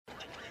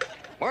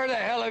Where the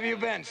hell have you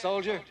been,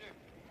 soldier?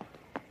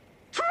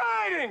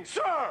 Training,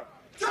 sir!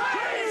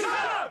 Training,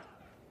 sir!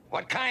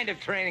 What kind of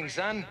training,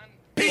 son?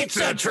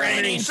 Pizza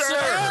training,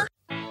 sir!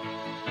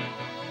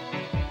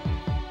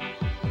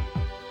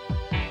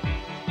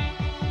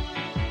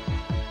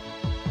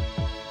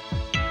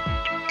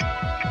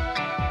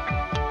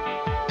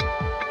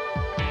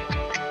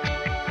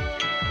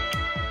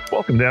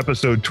 Welcome to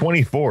episode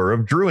 24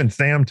 of Drew and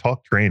Sam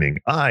Talk Training.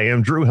 I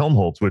am Drew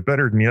Helmholtz with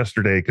Better Than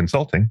Yesterday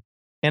Consulting.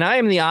 And I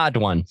am the odd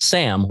one,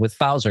 Sam with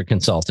Fowler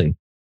Consulting.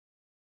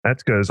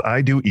 That's because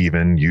I do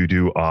even, you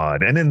do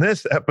odd. And in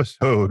this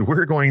episode,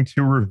 we're going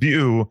to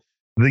review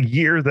the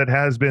year that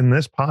has been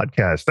this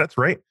podcast. That's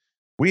right.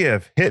 We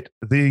have hit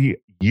the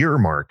year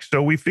mark.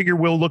 So we figure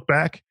we'll look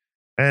back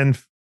and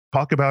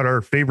talk about our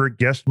favorite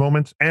guest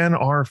moments and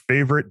our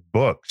favorite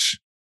books.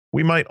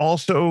 We might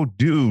also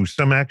do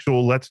some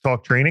actual Let's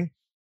Talk training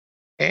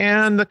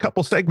and a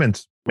couple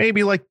segments,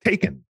 maybe like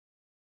Taken,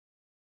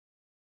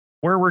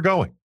 where we're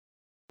going,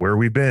 where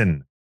we've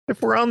been,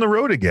 if we're on the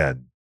road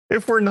again,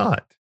 if we're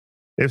not,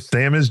 if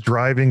Sam is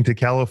driving to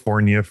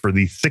California for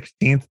the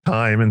 16th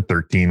time in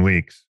 13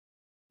 weeks.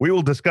 We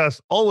will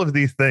discuss all of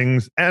these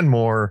things and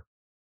more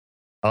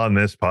on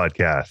this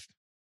podcast.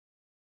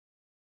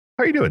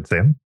 How are you doing,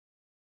 Sam?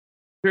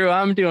 Drew,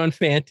 I'm doing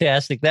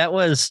fantastic. That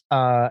was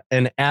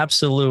an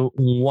absolute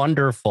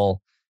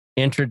wonderful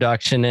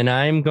introduction, and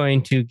I'm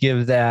going to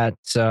give that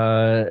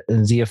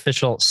the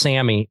official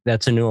Sammy.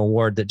 That's a new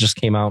award that just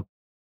came out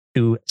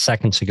 2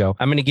 seconds ago.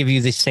 I'm going to give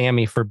you the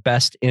Sammy for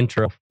best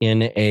intro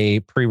in a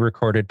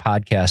pre-recorded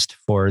podcast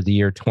for the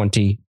year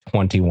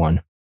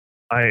 2021.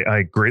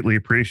 I greatly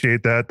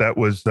appreciate that. That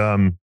was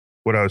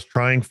what I was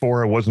trying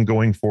for. I wasn't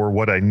going for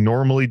what I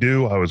normally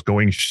do. I was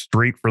going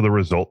straight for the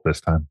result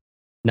this time.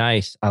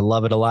 Nice. I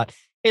love it a lot.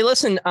 Hey,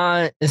 listen,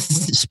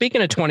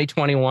 speaking of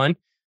 2021,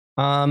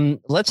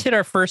 let's hit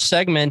our first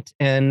segment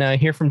and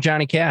hear from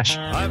Johnny Cash.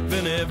 I've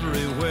been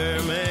everywhere,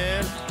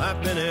 man.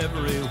 I've been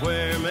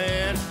everywhere,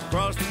 man.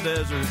 Across the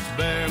deserts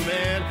bare,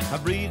 man. I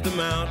breathe the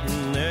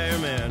mountain air,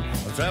 man.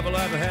 Of travel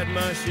I've had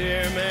my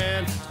share,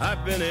 man.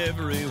 I've been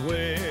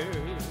everywhere.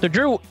 So,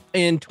 Drew,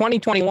 in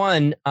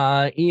 2021,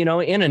 in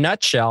a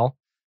nutshell,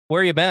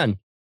 where you been?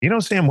 You know,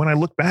 Sam, when I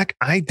look back,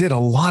 I did a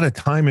lot of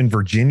time in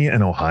Virginia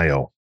and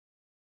Ohio.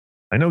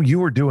 I know you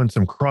were doing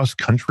some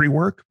cross-country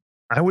work.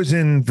 I was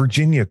in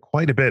Virginia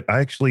quite a bit. I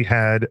actually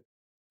had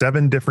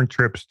 7 different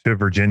trips to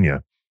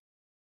Virginia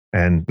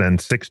and then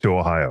 6 to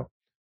Ohio.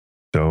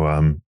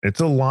 So it's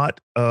a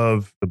lot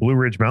of the Blue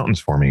Ridge Mountains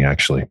for me,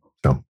 actually.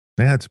 So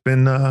yeah,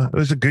 it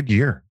was a good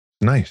year.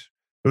 Nice.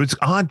 It was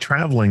odd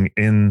traveling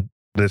in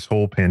this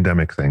whole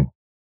pandemic thing.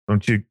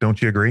 Don't you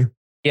agree?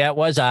 Yeah, it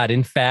was odd.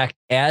 In fact,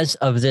 as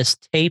of this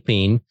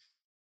taping,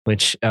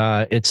 which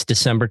it's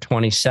December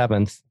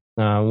 27th,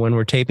 when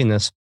we're taping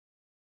this,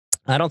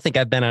 I don't think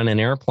I've been on an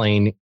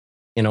airplane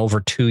in over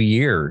 2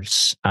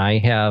 years. I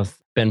have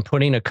been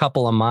putting a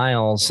couple of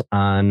miles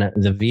on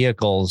the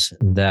vehicles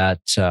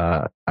that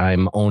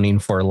I'm owning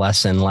for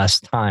less and less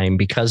time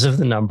because of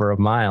the number of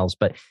miles.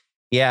 But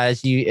yeah,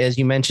 as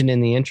you mentioned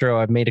in the intro,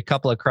 I've made a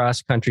couple of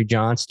cross-country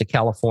jaunts to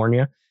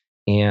California.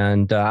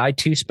 And I,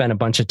 too, spent a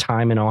bunch of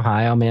time in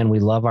Ohio. Man, we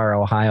love our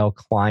Ohio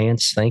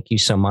clients. Thank you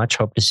so much.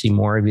 Hope to see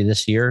more of you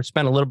this year.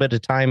 Spent a little bit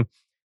of time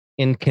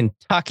in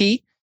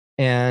Kentucky.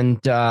 And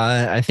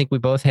I think we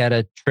both had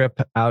a trip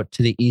out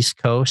to the East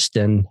Coast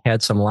and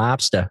had some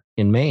lobster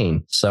in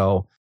Maine.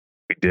 So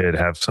we did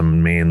have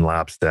some Maine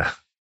lobster.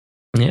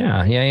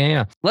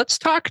 Yeah. Let's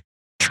talk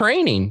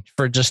training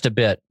for just a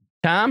bit.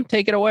 Tom,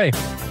 take it away.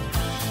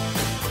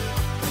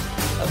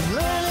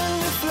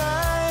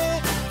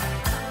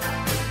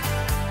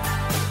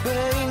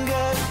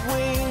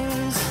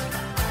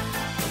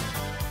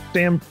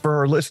 Sam, for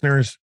our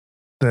listeners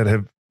that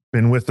have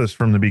been with us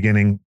from the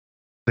beginning,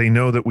 they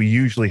know that we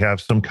usually have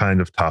some kind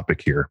of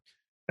topic here.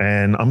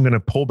 And I'm going to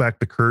pull back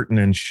the curtain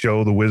and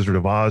show the Wizard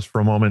of Oz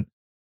for a moment.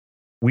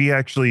 We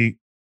actually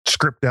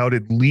script out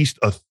at least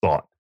a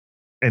thought.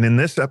 And in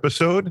this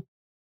episode,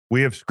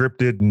 we have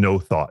scripted no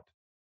thought.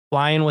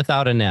 Flying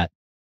without a net.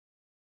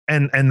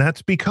 And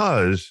that's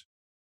because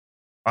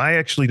I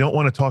actually don't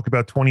want to talk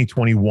about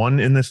 2021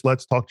 in this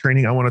Let's Talk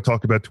training. I want to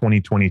talk about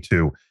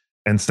 2022.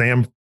 And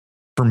Sam,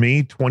 for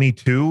me,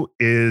 22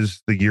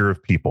 is the year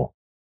of people.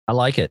 I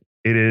like it.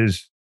 It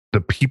is the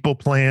people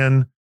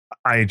plan.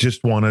 I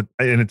just want to,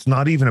 and it's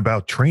not even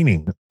about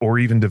training or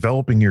even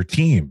developing your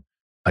team.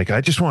 Like, I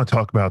just want to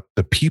talk about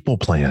the people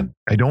plan.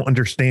 I don't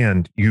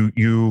understand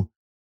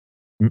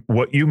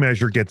what you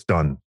measure gets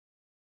done.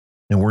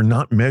 And we're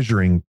not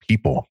measuring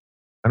people.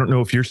 I don't know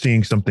if you're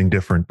seeing something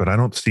different, but I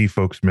don't see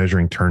folks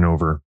measuring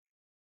turnover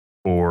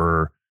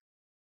or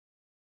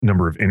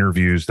number of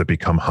interviews that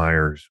become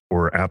hires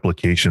or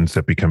applications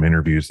that become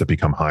interviews that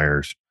become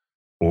hires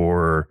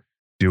or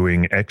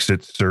doing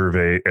exit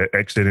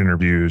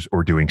interviews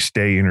or doing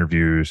stay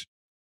interviews.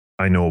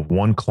 I know of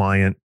one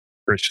client,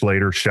 Chris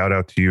Slater, shout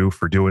out to you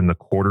for doing the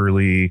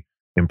quarterly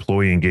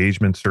employee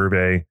engagement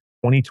survey.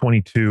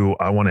 2022,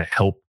 I want to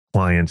help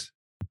clients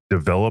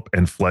develop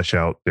and flesh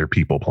out their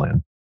people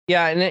plan.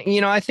 Yeah,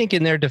 and I think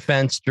in their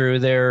defense, Drew,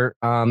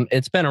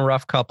 it's been a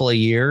rough couple of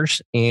years,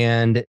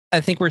 and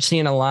I think we're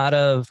seeing a lot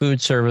of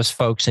food service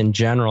folks in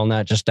general,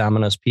 not just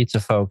Domino's Pizza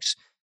folks.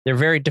 They're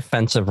very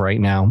defensive right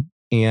now,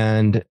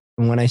 and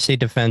when I say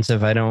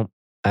defensive, I don't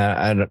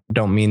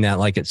mean that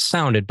like it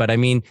sounded, but I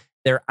mean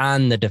they're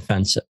on the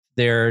defensive.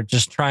 They're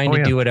just trying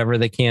to do whatever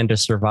they can to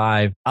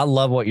survive. I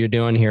love what you're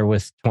doing here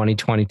with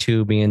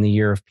 2022 being the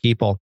year of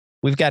people.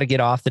 We've got to get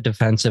off the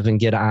defensive and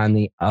get on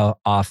the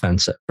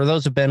offensive. For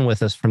those who've been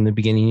with us from the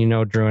beginning,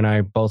 Drew and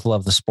I both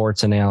love the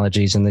sports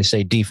analogies, and they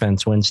say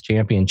defense wins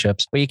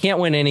championships. But you can't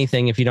win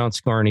anything if you don't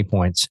score any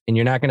points. And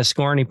you're not going to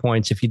score any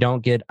points if you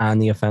don't get on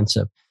the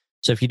offensive.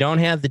 So if you don't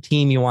have the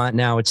team you want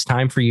now, it's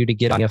time for you to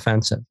get on the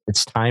offensive.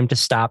 It's time to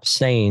stop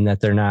saying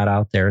that they're not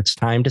out there. It's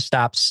time to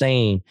stop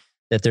saying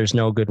that there's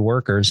no good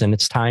workers. And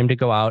it's time to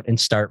go out and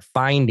start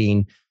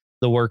finding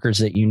the workers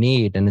that you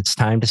need. And it's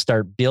time to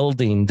start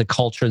building the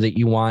culture that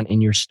you want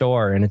in your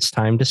store. And it's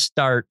time to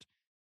start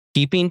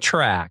keeping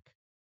track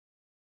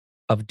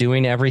of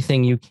doing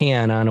everything you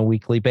can on a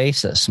weekly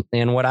basis.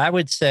 And what I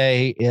would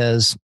say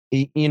is,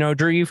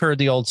 Drew, you've heard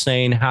the old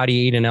saying, how do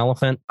you eat an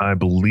elephant? I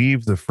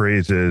believe the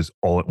phrase is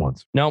all at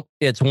once. Nope.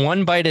 It's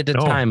one bite at a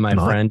time, my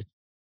friend.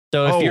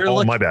 So if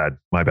you're my bad.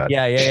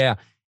 Yeah.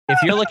 If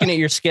you're looking at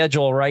your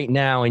schedule right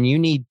now and you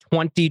need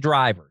 20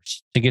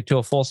 drivers to get to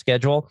a full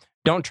schedule,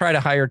 don't try to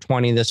hire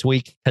 20 this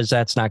week, because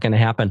that's not going to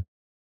happen.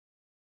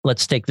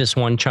 Let's take this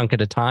one chunk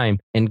at a time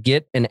and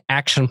get an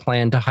action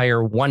plan to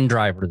hire one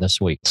driver this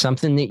week.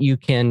 Something that you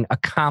can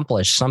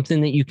accomplish,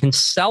 something that you can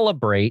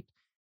celebrate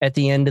at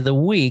the end of the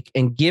week,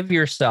 and give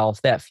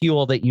yourself that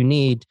fuel that you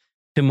need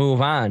to move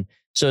on.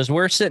 So as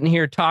we're sitting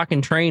here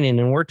talking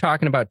training, and we're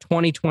talking about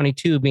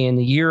 2022 being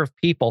the year of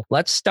people,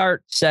 let's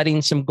start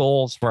setting some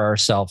goals for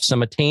ourselves,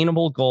 some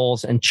attainable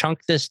goals, and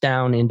chunk this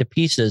down into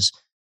pieces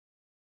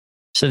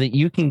so that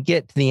you can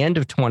get to the end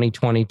of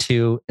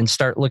 2022 and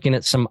start looking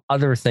at some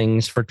other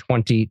things for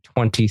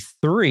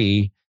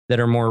 2023 that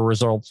are more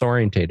results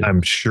oriented.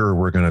 I'm sure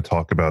we're going to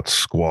talk about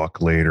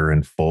Squawk later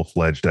and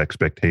full-fledged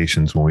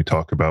expectations when we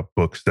talk about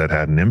books that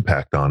had an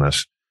impact on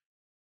us.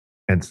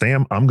 And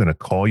Sam, I'm going to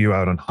call you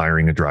out on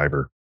hiring a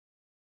driver.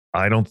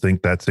 I don't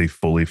think that's a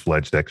fully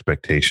fledged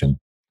expectation,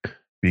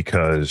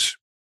 because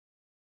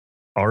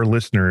our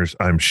listeners,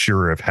 I'm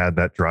sure, have had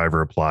that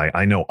driver apply.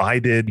 I know I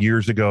did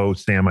years ago.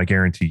 Sam, I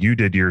guarantee you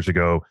did years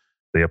ago.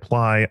 They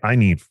apply. I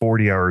need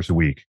 40 hours a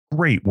week.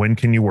 Great. When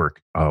can you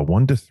work?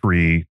 1 to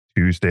 3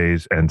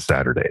 Tuesdays and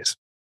Saturdays.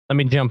 Let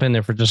me jump in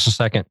there for just a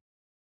second.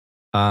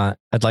 I'd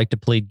like to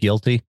plead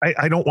guilty.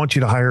 I don't want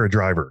you to hire a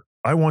driver.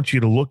 I want you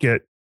to look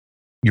at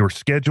your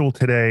schedule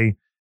today,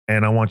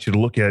 and I want you to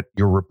look at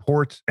your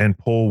reports and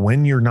pull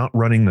when you're not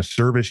running the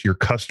service your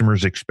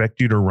customers expect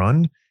you to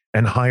run,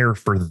 and hire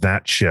for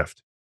that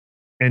shift,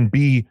 and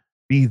be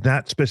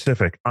that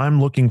specific. I'm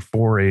looking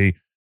for a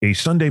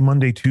Sunday,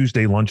 Monday,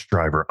 Tuesday lunch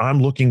driver.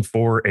 I'm looking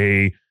for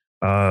a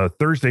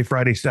Thursday,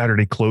 Friday,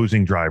 Saturday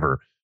closing driver.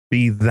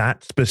 Be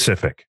that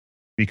specific,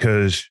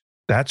 because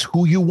that's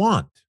who you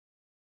want.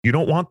 You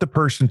don't want the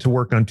person to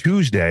work on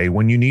Tuesday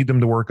when you need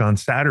them to work on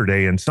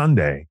Saturday and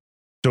Sunday.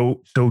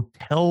 So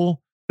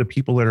tell the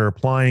people that are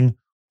applying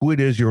who it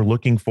is you're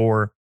looking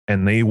for,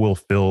 and they will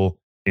fill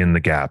in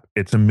the gap.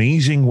 It's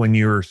amazing when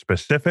you're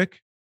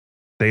specific.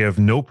 They have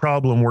no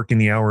problem working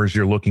the hours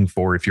you're looking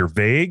for. If you're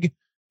vague,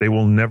 they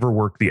will never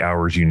work the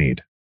hours you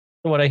need.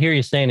 What I hear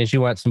you saying is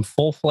you want some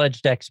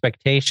full-fledged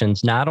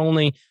expectations, not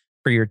only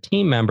for your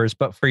team members,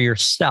 but for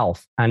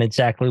yourself on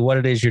exactly what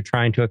it is you're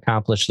trying to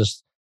accomplish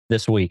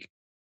this week.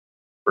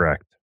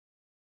 Correct.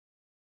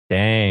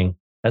 Dang,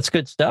 that's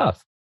good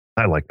stuff.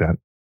 I like that.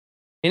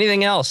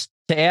 Anything else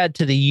to add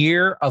to the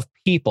year of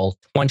people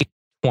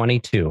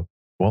 2022?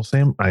 Well,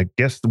 Sam, I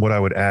guess what I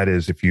would add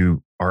is, if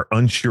you are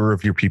unsure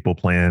of your people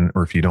plan,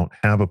 or if you don't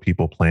have a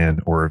people plan,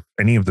 or if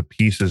any of the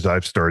pieces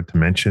I've started to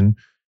mention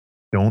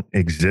don't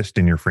exist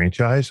in your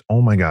franchise,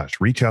 oh my gosh,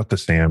 reach out to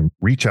Sam,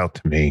 reach out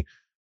to me,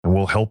 and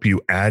we'll help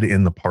you add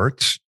in the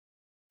parts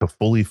to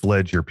fully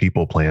fledge your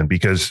people plan.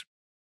 Because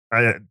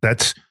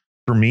that's,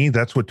 for me,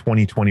 that's what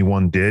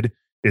 2021 did,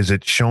 is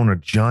it shone a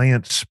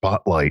giant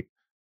spotlight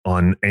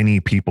on any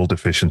people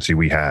deficiency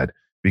we had,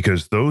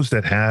 because those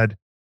that had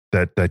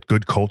that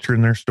good culture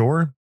in their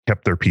store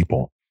kept their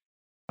people.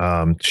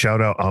 I'll shout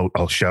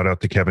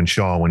out to Kevin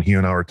Shaw when he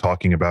and I were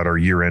talking about our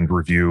year-end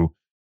review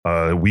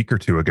a week or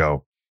two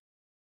ago.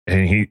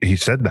 And he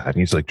said that.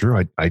 He's like,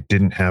 Drew, I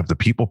didn't have the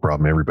people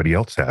problem everybody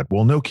else had.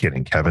 Well, no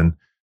kidding, Kevin,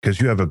 because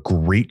you have a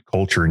great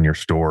culture in your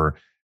store,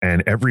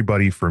 and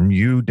everybody from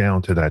you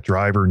down to that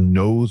driver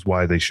knows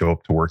why they show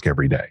up to work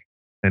every day.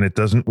 And it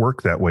doesn't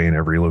work that way in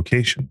every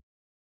location.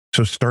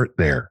 So start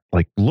there.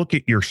 Like, look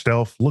at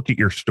yourself, look at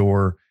your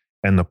store,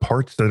 and the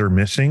parts that are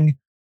missing,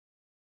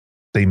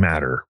 they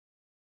matter.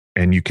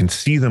 And you can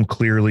see them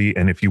clearly.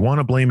 And if you want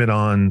to blame it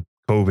on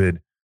COVID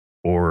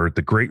or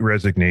the Great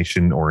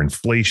Resignation or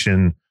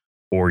inflation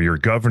or your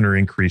governor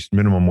increased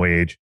minimum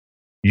wage,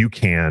 you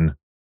can,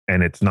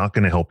 and it's not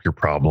going to help your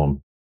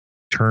problem.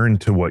 Turn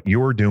to what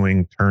you're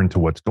doing, turn to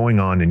what's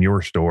going on in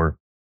your store,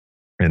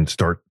 and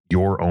start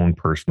your own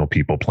personal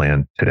people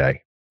plan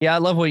today. Yeah, I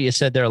love what you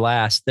said there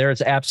last. There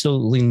is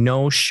absolutely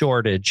no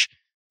shortage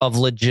of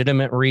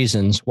legitimate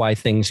reasons why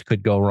things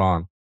could go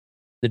wrong.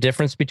 The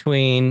difference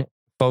between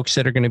folks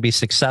that are going to be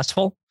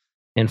successful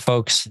and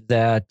folks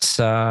that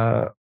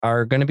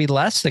are going to be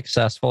less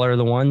successful are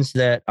the ones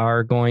that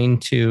are going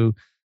to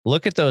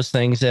look at those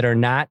things that are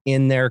not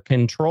in their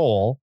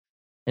control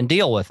and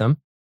deal with them.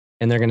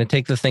 And they're going to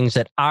take the things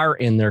that are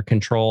in their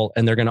control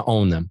and they're going to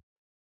own them.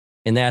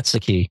 And that's the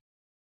key.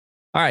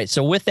 All right.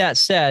 So with that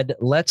said,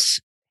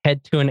 let's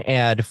head to an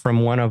ad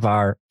from one of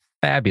our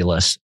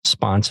fabulous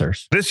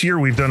sponsors. This year,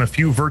 we've done a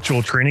few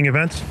virtual training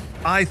events.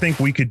 I think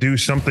we could do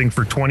something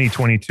for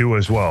 2022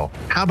 as well.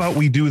 How about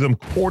we do them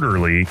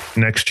quarterly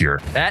next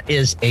year? That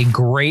is a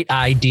great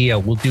idea.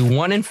 We'll do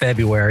one in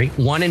February,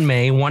 one in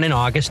May, one in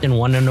August, and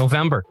one in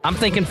November. I'm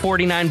thinking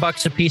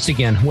 $49 a piece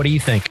again. What do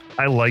you think?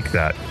 I like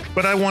that,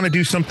 but I want to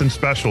do something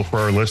special for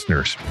our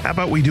listeners. How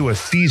about we do a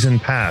season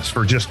pass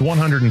for just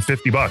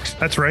 $150?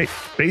 That's right.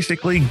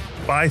 Basically,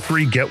 buy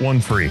 3, get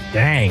 1 free.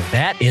 Dang,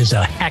 that is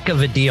a heck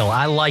of a deal.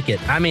 I like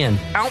it. I'm in.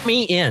 Count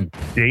me in.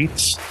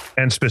 Dates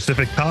and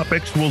specific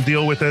topics we'll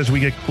deal with as we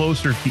get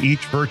closer to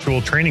each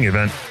virtual training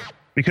event,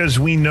 because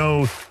we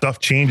know stuff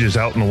changes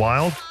out in the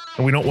wild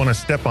and we don't want to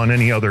step on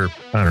any other,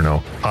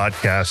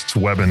 podcasts,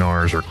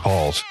 webinars, or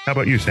calls. How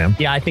about you, Sam?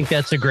 Yeah, I think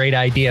that's a great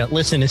idea.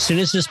 Listen, as soon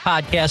as this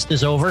podcast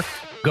is over,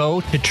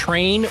 go to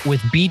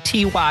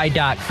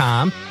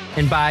trainwithbty.com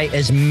and buy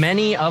as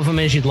many of them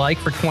as you'd like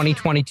for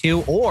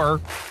 2022,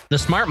 or the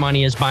smart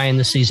money is buying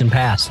the season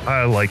pass.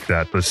 I like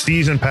that. The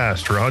season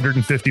pass for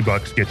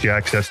 $150 gets you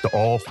access to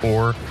all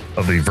 4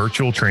 of the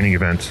virtual training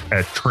events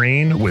at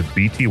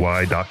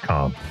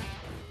trainwithbty.com.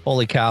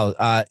 Holy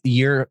cow.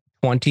 Year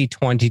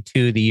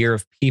 2022, the year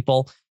of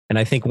people. And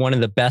I think one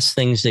of the best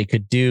things they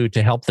could do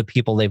to help the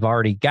people they've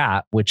already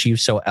got, which you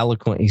so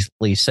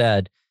eloquently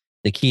said,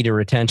 the key to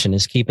retention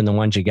is keeping the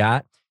ones you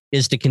got,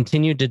 is to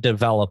continue to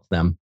develop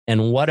them.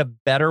 And what a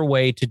better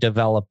way to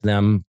develop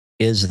them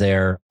is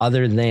there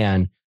other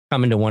than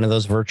coming to one of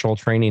those virtual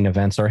training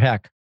events, or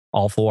heck,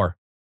 all 4.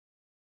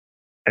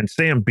 And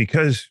Sam,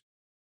 because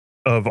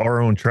of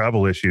our own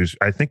travel issues,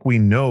 I think we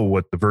know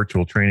what the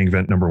virtual training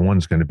event number 1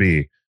 is going to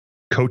be.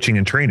 Coaching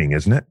and training,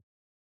 isn't it?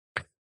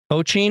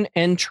 Coaching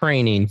and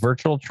training,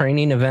 virtual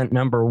training event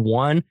number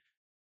 1,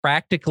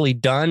 practically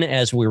done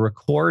as we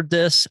record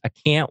this. I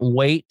can't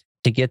wait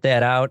to get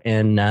that out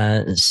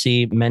and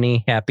see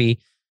many happy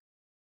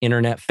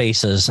internet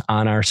faces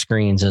on our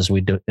screens as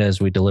we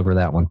deliver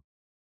that one.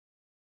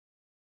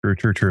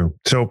 True.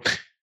 So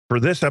for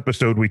this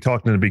episode, we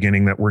talked in the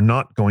beginning that we're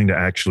not going to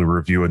actually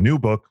review a new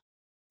book.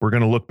 We're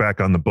going to look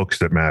back on the books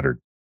that mattered.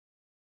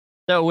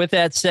 So with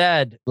that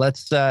said,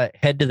 let's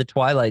head to the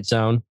Twilight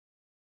Zone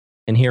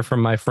and hear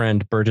from my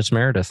friend Burgess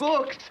Meredith.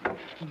 Books,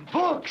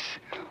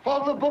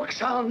 all the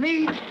books I'll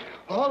need,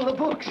 all the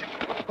books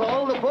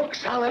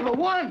I'll ever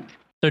want.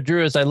 So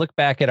Drew, as I look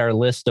back at our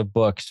list of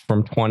books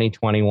from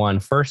 2021,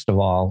 first of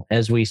all,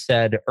 as we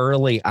said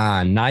early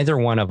on, neither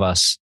one of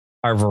us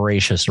are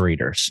voracious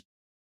readers.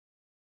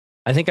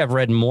 I think I've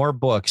read more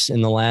books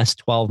in the last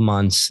 12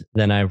 months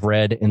than I've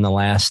read in the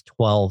last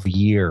 12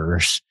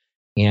 years.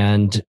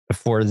 And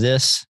for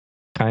this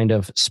kind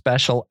of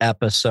special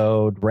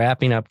episode,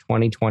 wrapping up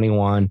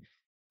 2021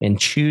 and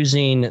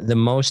choosing the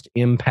most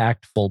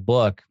impactful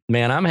book,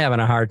 man, I'm having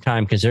a hard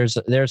time because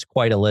there's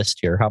quite a list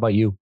here. How about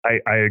you?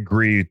 I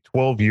agree.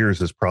 12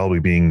 years is probably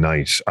being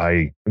nice.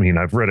 I mean,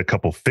 I've read a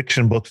couple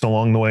fiction books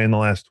along the way in the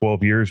last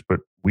 12 years,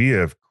 but we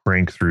have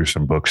cranked through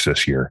some books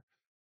this year.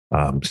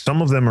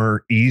 Some of them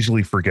are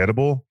easily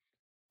forgettable.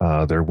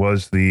 There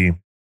was the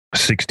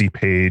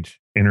 60-page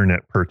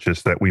internet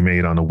purchase that we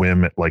made on a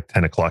whim at like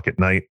 10 o'clock at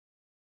night.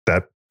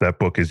 That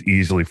book is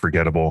easily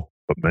forgettable,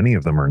 but many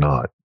of them are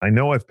not. I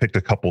know I've picked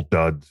a couple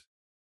duds.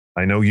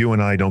 I know you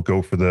and I don't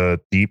go for the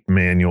deep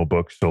manual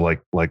books. So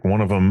like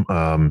one of them,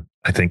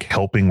 I think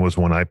Helping was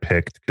one I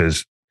picked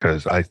because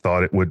I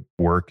thought it would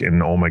work.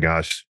 And oh my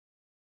gosh,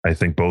 I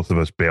think both of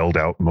us bailed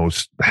out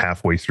most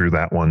halfway through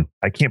that one.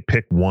 I can't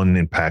pick one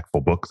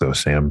impactful book though,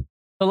 Sam.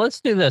 So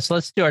let's do this.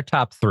 Let's do our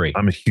top 3.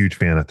 I'm a huge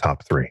fan of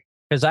top 3.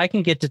 Because I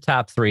can get to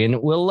top 3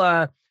 and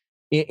we'll,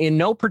 in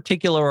no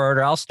particular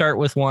order, I'll start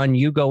with one,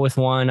 you go with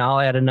one, I'll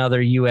add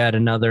another, you add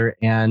another.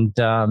 And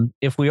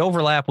if we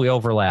overlap, we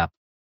overlap.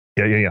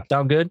 Yeah.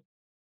 Sound good?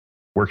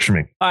 Works for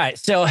me. All right.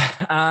 So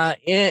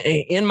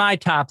in my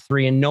top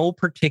 3, in no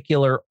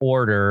particular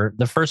order,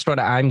 the first one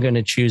I'm going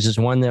to choose is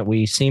one that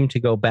we seem to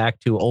go back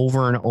to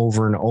over and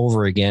over and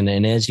over again.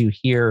 And as you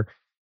hear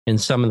in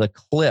some of the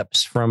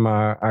clips from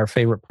our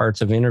favorite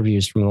parts of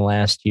interviews from the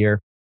last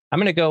year, I'm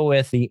going to go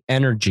with The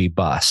Energy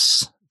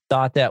Bus.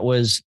 Thought that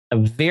was a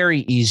very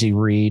easy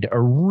read, a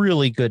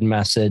really good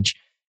message,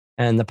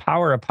 and the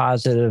power of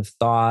positive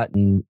thought.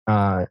 And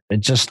it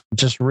just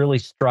really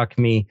struck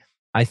me.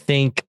 I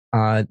think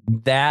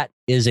that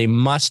is a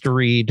must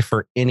read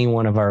for any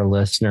one of our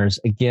listeners.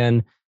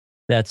 Again,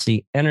 that's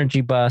The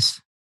Energy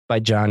Bus by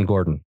John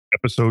Gordon.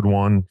 Episode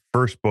 1,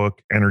 first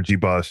book, Energy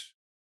Bus.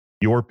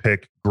 Your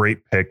pick,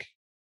 great pick.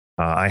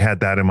 I had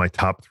that in my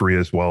top 3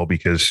 as well,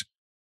 because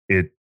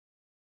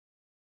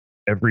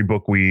every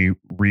book we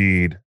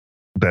read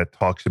that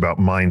talks about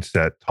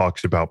mindset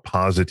talks about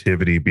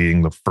positivity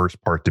being the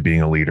first part to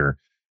being a leader,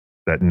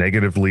 that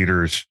negative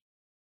leaders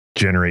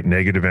generate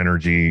negative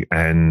energy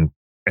and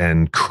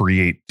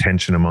create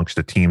tension amongst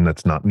a team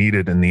that's not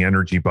needed. And the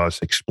Energy Bus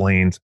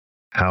explains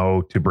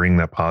how to bring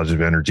that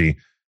positive energy.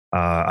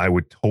 I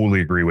would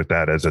totally agree with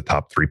that as a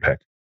top 3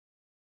 pick.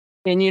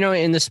 And,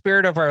 in the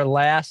spirit of our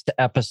last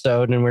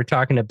episode, and we're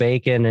talking to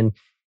Bacon, and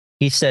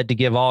he said to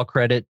give all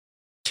credit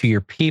to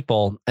your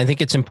people. I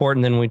think it's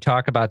important that when we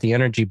talk about the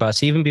Energy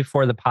Bus, even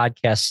before the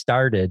podcast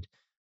started,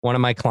 one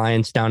of my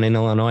clients down in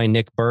Illinois,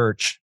 Nick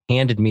Birch,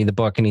 handed me the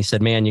book and he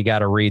said, man, you got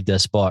to read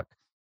this book.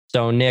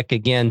 So Nick,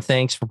 again,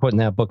 thanks for putting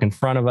that book in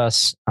front of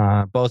us.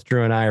 Both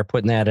Drew and I are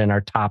putting that in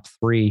our top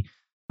 3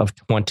 of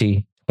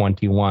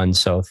 2021.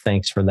 So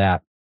thanks for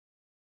that.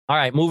 All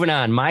right, moving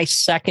on. My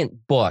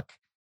second book,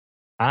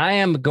 I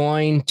am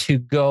going to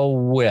go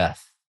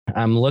with,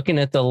 I'm looking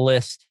at the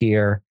list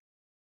here,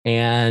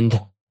 and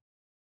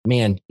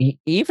man,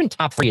 even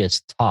top 3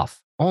 is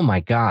tough. Oh my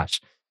gosh.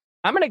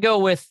 I'm going to go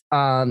with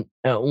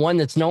one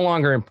that's no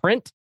longer in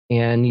print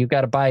and you've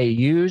got to buy it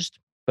used.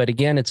 But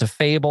again, it's a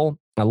fable.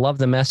 I love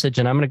the message,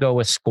 and I'm going to go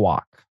with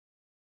Squawk.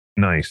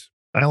 Nice.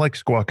 I like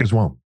Squawk as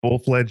well.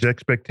 Full-fledged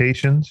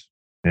expectations.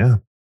 Yeah.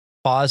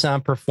 Pause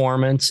on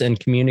performance and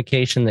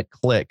communication that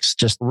clicks.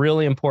 Just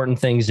really important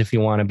things if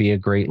you want to be a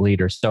great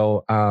leader.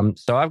 So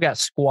I've got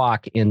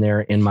Squawk in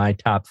there in my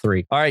top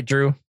 3. All right,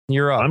 Drew,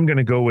 you're up. I'm going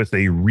to go with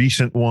a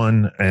recent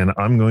one, and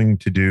I'm going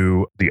to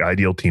do The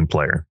Ideal Team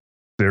Player.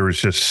 There was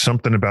just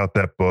something about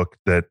that book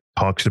that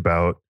talks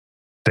about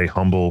stay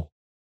humble,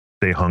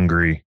 stay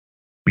hungry,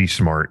 be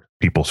smart,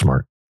 people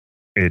smart.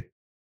 It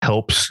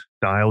helps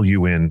dial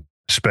you in,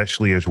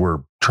 especially as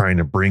we're trying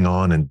to bring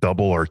on and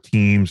double our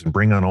teams and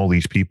bring on all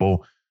these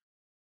people.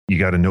 You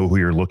got to know who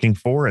you're looking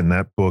for. And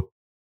that book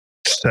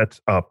sets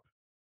up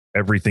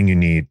everything you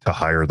need to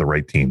hire the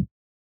right team.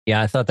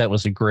 Yeah, I thought that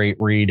was a great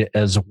read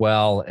as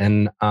well.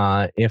 And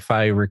if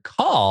I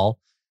recall,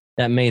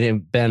 that may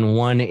have been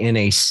one in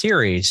a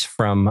series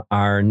from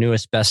our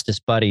newest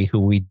bestest buddy, who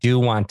we do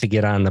want to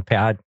get on the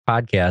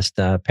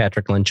podcast,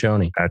 Patrick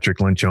Lencioni. Patrick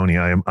Lencioni.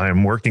 I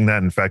am working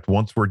that. In fact,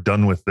 once we're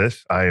done with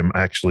this, I am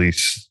actually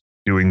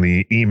doing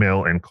the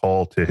email and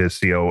call to his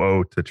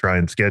COO to try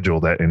and schedule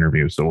that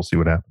interview. So we'll see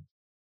what happens.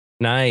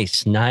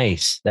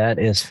 Nice. That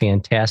is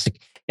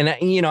fantastic. And,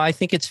 I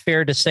think it's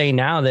fair to say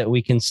now that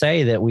we can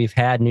say that we've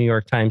had New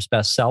York Times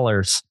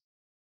bestsellers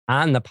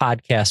on the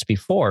podcast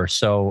before.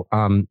 So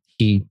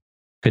he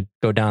could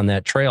go down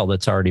that trail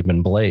that's already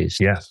been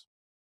blazed. Yes.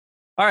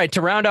 All right.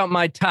 To round out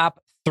my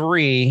top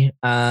 3,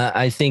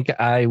 I think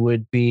I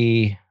would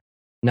be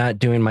not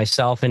doing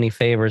myself any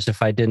favors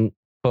if I didn't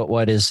put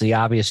what is the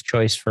obvious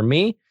choice for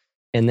me.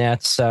 And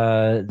that's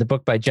the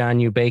book by John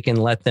U. Bacon,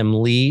 Let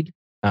Them Lead.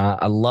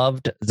 I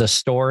loved the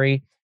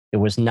story. It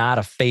was not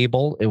a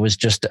fable. It was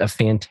just a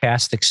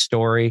fantastic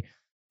story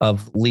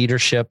of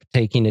leadership,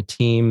 taking a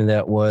team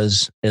that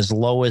was as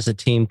low as a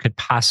team could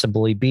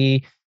possibly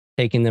be,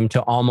 taking them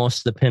to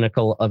almost the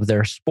pinnacle of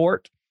their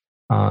sport.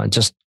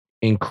 Just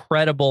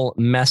incredible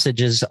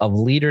messages of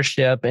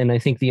leadership. And I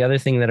think the other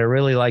thing that I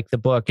really like the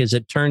book is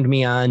it turned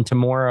me on to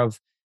more of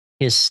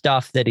his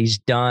stuff that he's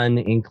done,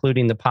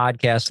 including the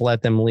podcast,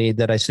 Let Them Lead,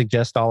 that I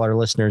suggest all our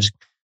listeners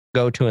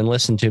go to and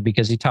listen to,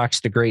 because he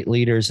talks to great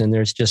leaders and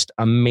there's just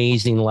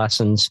amazing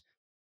lessons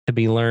to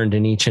be learned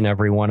in each and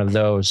every one of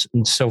those.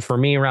 And so for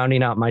me,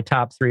 rounding out my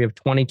top 3 of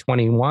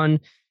 2021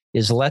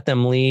 is Let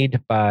Them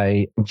Lead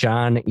by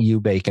John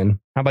U. Bacon.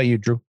 How about you,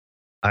 Drew?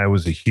 I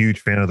was a huge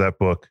fan of that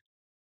book.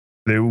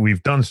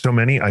 We've done so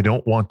many. I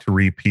don't want to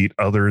repeat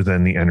other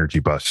than the Energy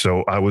Bus.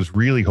 So I was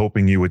really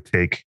hoping you would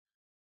take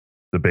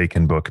the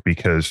Bacon book,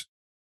 because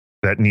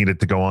that needed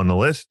to go on the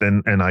list.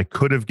 And I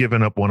could have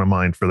given up one of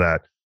mine for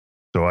that.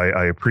 So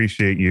I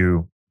appreciate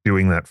you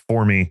doing that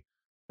for me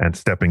and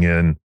stepping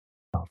in.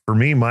 For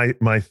me,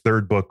 my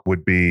third book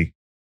would be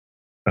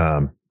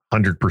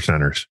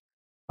 100%ers.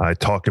 I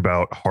talk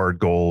about hard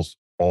goals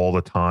all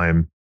the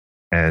time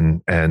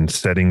and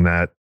setting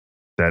that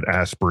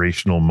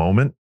aspirational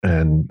moment,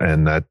 and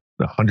that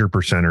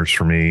 100%ers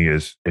for me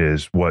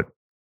is what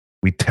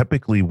we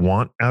typically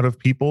want out of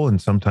people,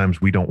 and sometimes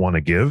we don't want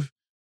to give.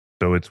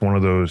 So it's one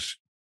of those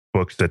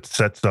books that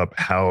sets up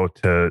how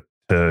to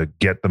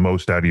get the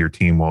most out of your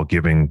team while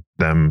giving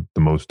them the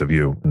most of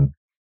you. And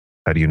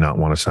how do you not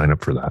want to sign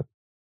up for that?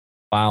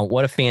 Wow,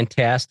 what a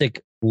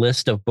fantastic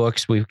list of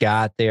books we've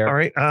got there. All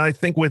right, I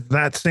think with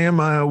that, Sam,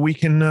 we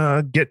can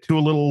get to a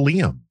little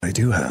Liam. I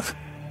do have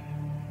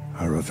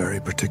a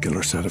very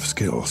particular set of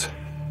skills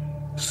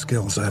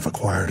I've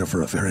acquired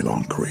over a very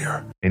long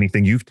career.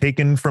 Anything you've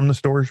taken from the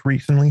stores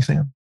recently,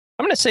 Sam?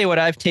 I'm going to say what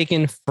I've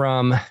taken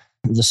from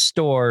the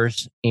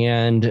stores,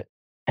 and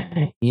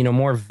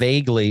more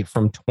vaguely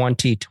from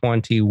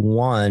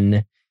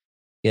 2021,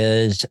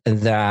 is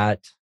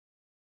that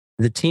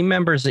the team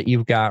members that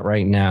you've got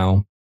right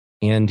now,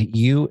 and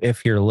you,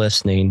 if you're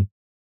listening,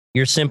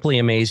 you're simply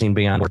amazing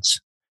beyond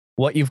words.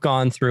 what you've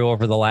gone through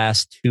over the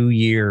last 2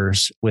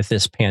 years with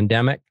this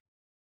pandemic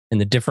and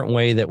the different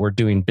way that we're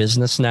doing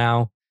business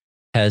now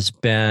has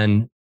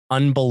been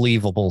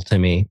unbelievable to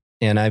me.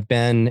 And I've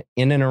been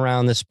in and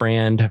around this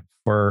brand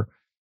for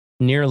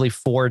nearly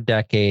 4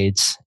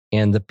 decades.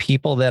 And the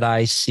people that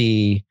I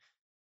see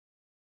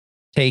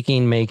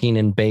taking, making,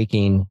 and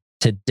baking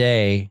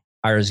today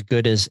are as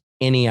good as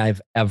any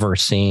I've ever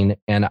seen.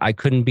 And I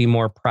couldn't be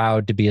more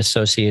proud to be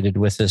associated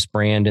with this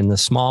brand in the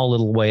small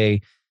little way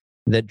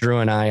that Drew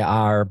and I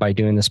are by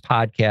doing this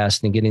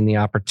podcast and getting the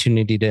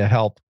opportunity to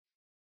help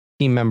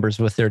team members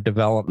with their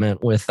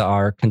development with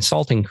our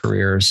consulting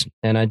careers.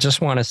 And I just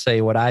want to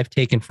say what I've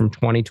taken from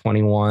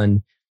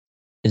 2021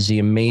 is the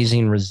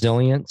amazing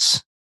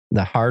resilience,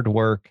 the hard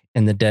work,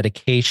 and the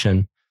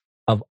dedication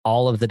of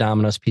all of the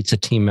Domino's Pizza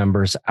team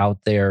members out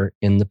there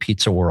in the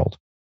pizza world.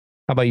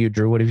 How about you,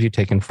 Drew? What have you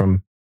taken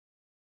from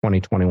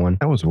 2021?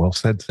 That was well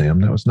said, Sam.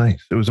 That was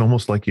nice. It was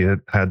almost like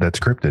you had that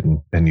scripted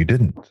and you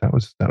didn't. That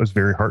was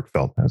very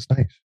heartfelt. That was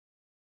nice.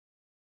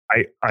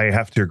 I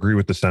have to agree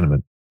with the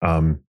sentiment.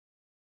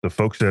 The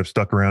folks that have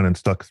stuck around and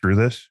stuck through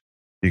this,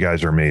 you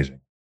guys are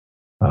amazing.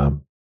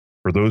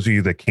 For those of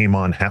you that came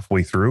on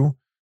halfway through,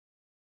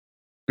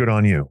 good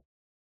on you.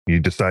 You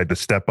decide to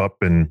step up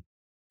and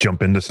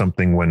jump into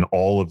something when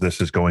all of this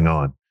is going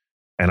on.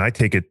 And I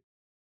take it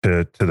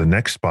to the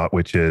next spot,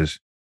 which is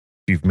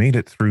if you've made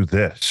it through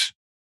this,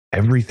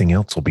 everything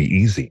else will be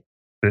easy.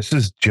 This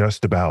is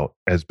just about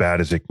as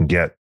bad as it can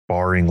get,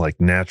 barring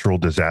like natural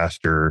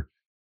disaster,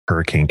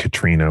 Hurricane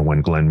Katrina,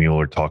 when Glenn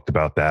Mueller talked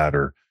about that,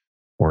 or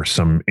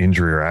some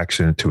injury or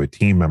accident to a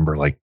team member.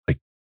 Like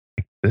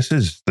this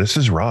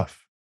is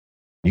rough.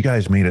 You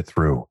guys made it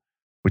through,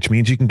 which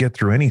means you can get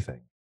through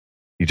anything.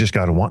 You just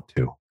got to want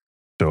to.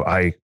 So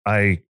I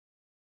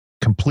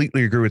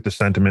completely agree with the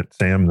sentiment,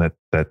 Sam, that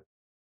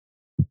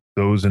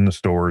those in the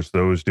stores,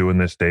 those doing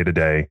this day to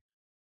day,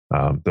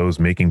 those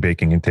making,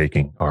 baking, and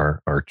taking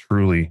are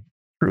truly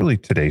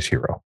today's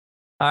hero.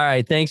 All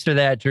right. Thanks for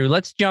that, Drew.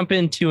 Let's jump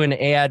into an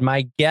ad.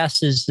 My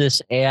guess is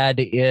this ad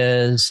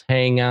is,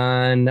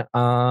 probably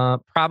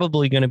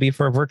going to be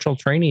for virtual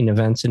training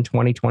events in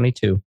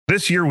 2022.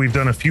 This year, we've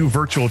done a few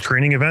virtual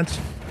training events.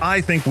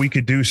 I think we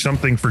could do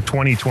something for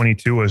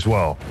 2022 as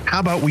well. How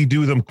about we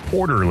do them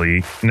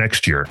quarterly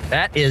next year?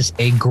 That is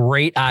a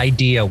great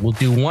idea. We'll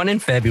do one in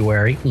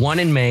February, one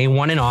in May,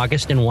 one in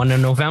August, and one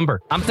in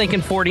November. I'm thinking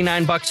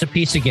 $49 a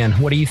piece again.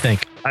 What do you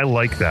think? I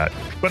like that,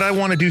 but I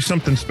want to do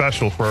something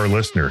special for our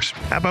listeners.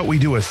 How about we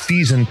do a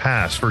season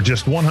pass for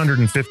just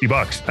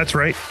 $150? That's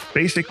right.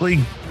 Basically,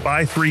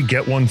 buy 3,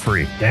 get 1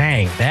 free.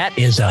 Dang, that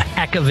is a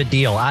heck of a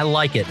deal. I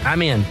like it.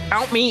 I'm in.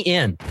 Count me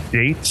in.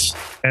 Dates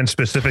and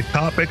specific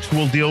topics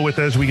we'll deal with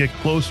as we get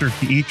closer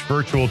to each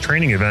virtual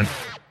training event,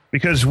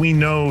 because we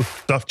know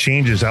stuff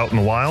changes out in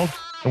the wild.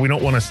 And we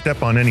don't want to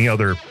step on any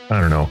other,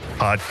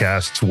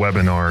 podcasts,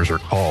 webinars, or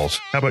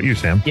calls. How about you,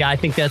 Sam? Yeah, I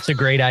think that's a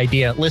great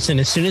idea. Listen,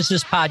 as soon as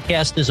this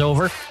podcast is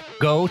over,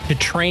 go to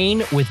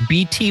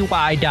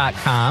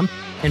trainwithbty.com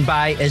and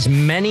buy as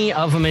many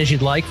of them as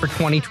you'd like for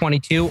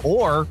 2022,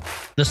 or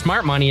the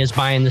smart money is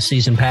buying the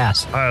season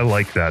pass. I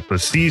like that. The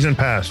season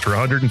pass for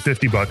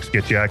 $150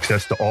 gets you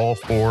access to all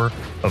 4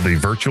 of the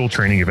virtual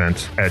training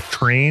events at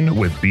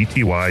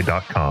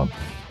trainwithbty.com.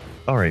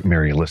 All right,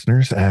 merry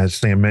listeners, as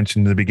Sam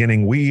mentioned in the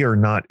beginning, we are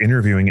not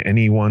interviewing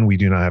anyone. We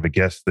do not have a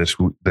guest this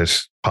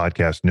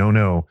podcast.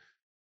 No.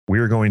 We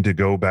are going to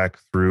go back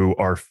through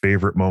our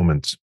favorite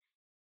moments.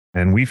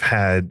 And we've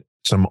had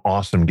some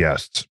awesome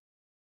guests.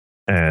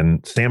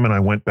 And Sam and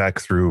I went back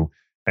through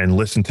and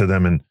listened to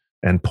them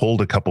and pulled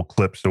a couple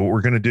clips. So what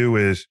we're going to do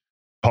is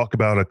talk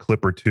about a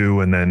clip or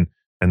two and then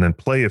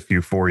play a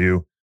few for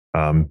you.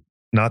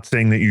 Not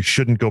saying that you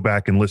shouldn't go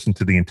back and listen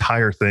to the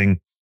entire thing,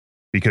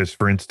 because,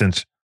 for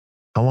instance,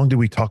 how long did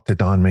we talk to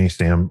Don May,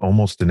 Sam?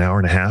 Almost an hour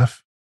and a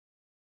half.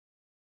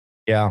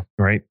 Yeah.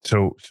 Right.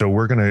 So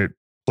we're going to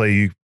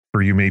play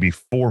for you maybe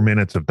 4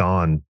 minutes of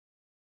Don.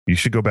 You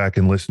should go back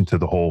and listen to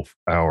the whole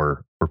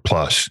hour or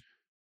plus.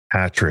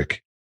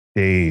 Patrick,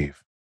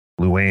 Dave,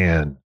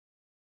 Luann,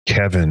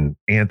 Kevin,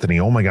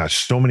 Anthony. Oh my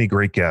gosh, so many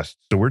great guests.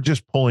 So we're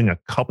just pulling a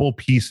couple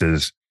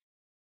pieces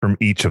from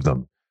each of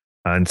them.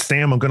 And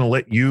Sam, I'm going to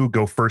let you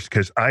go first,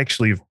 because I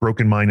actually have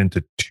broken mine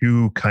into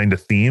 2 kind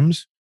of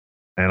themes.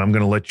 And I'm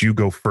going to let you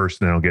go first,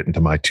 and then I'll get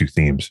into my 2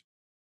 themes.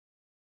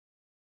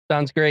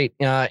 Sounds great.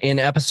 In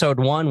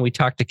episode 1, we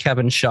talked to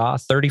Kevin Shaw,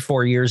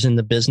 34 years in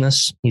the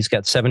business. He's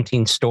got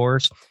 17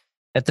 stores.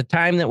 At the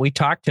time that we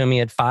talked to him, he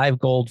had 5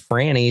 gold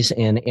Frannies,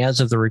 and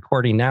as of the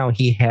recording now,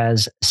 he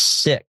has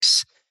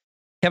 6.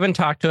 Kevin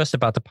talked to us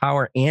about the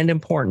power and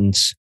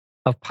importance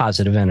of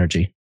positive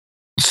energy.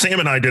 Sam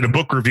and I did a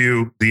book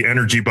review, The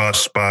Energy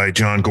Bus by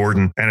John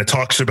Gordon, and it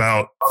talks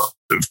about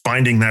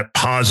finding that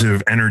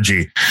positive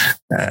energy.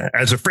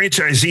 As a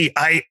franchisee,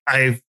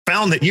 I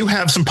found that you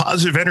have some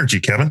positive energy,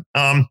 Kevin.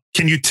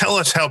 Can you tell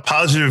us how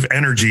positive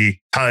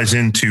energy ties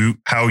into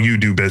how you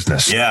do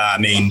business? Yeah, I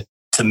mean,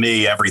 to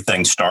me,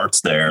 everything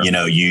starts there. You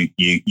know, you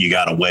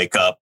got to wake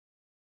up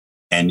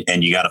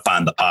and you got to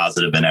find the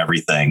positive in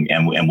everything.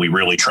 And we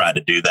really try to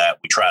do that.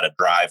 We try to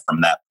drive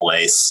from that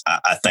place.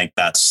 I think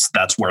that's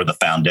where the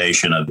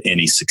foundation of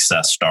any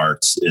success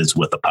starts, is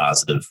with a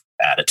positive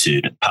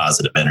attitude and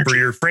positive energy. For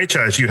your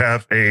franchise, you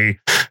have a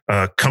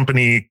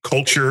company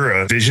culture,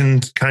 a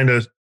vision kind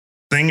of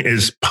thing.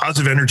 Is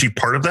positive energy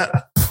part of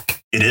that?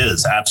 It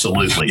is,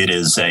 absolutely. It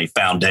is a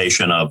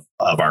foundation of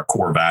our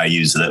core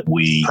values that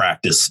we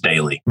practice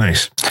daily.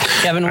 Nice.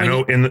 Kevin,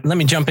 let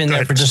me jump in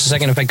there for just a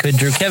second if I could,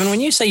 Drew. Kevin, when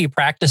you say you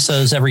practice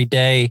those every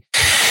day,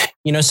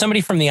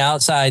 somebody from the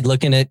outside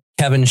looking at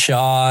Kevin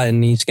Shaw,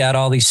 and he's got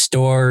all these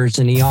stores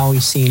and he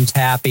always seems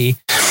happy.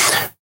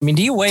 I mean,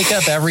 do you wake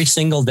up every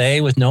single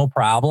day with no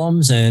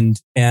problems and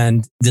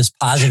this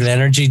positive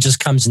energy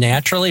just comes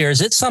naturally? Or is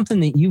it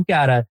something that you've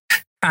got to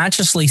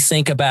consciously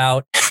think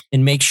about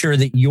and make sure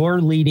that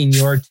you're leading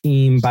your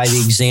team by the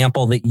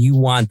example that you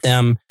want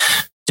them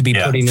to be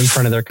putting in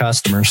front of their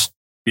customers?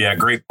 Yeah,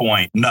 great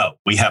point. No,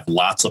 we have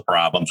lots of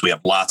problems. We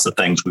have lots of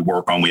things we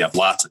work on. We have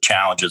lots of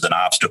challenges and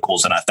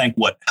obstacles. And I think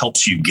what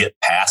helps you get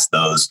past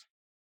those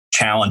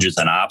challenges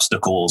and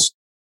obstacles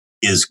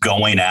is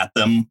going at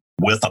them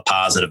with a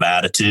positive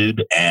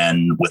attitude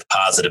and with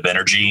positive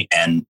energy.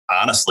 And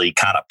honestly,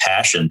 kind of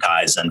passion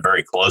ties in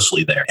very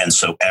closely there. And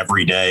so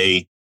every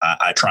day,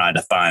 I try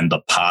to find the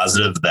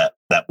positive that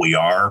we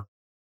are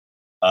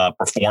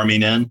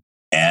performing in,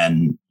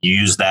 and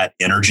use that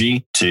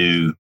energy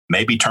to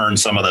maybe turn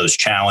some of those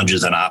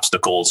challenges and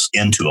obstacles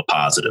into a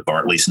positive, or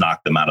at least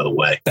knock them out of the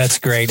way. That's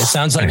great. It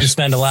sounds like you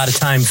spend a lot of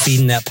time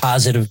feeding that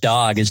positive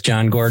dog, as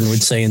John Gordon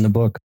would say in the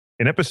book.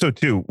 In episode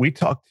 2, we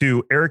talked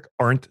to Eric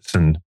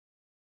Arntzen.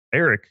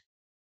 Eric,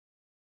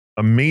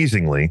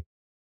 amazingly,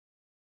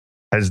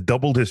 has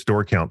doubled his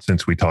store count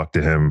since we talked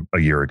to him a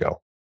year ago.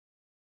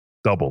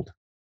 Doubled.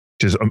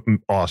 Which is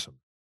awesome.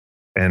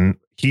 And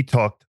he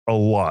talked a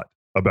lot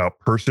about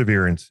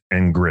perseverance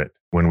and grit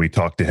when we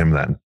talked to him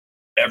then.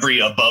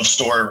 Every above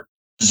store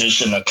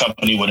position a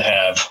company would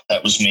have,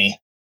 that was me.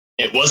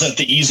 It wasn't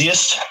the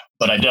easiest,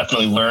 but I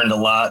definitely learned a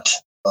lot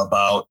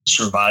about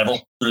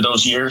survival through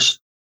those years.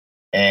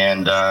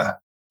 And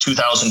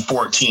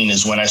 2014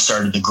 is when I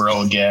started to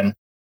grow again.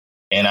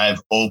 And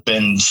I've gone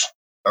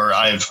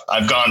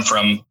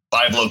from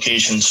 5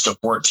 locations to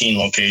 14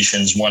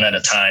 locations, one at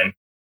a time,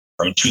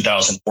 from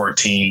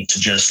 2014 to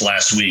just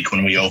last week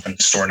when we opened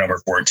store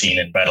number 14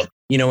 in Battle.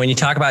 When you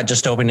talk about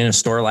just opening a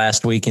store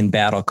last week in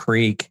Battle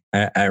Creek,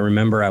 I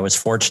remember I was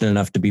fortunate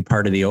enough to be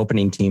part of the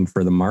opening team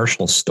for the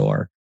Marshall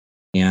store.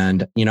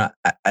 And,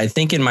 I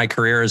think in my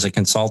career as a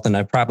consultant,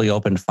 I've probably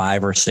opened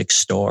 5 or 6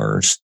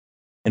 stores.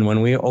 And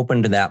when we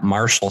opened that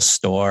Marshall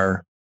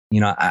store,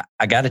 I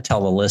got to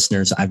tell the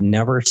listeners, I've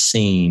never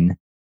seen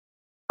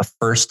a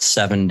first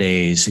 7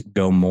 days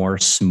go more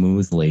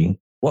smoothly.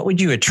 What would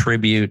you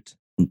attribute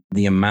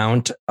the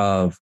amount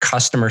of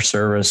customer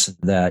service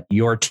that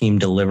your team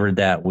delivered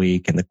that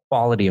week, and the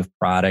quality of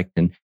product,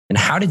 and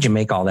how did you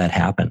make all that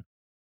happen?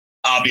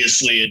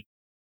 Obviously,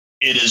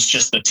 it is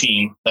just the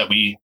team that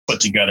we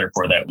put together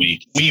for that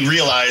week. We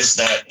realized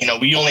that,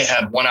 we only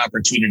have one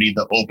opportunity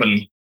to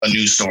open a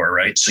new store,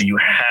 right? So you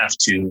have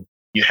to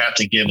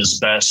give as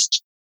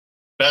best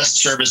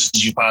service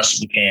as you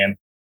possibly can.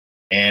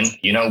 And,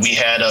 we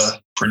had a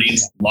pretty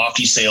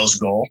lofty sales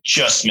goal,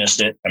 just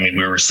missed it. I mean,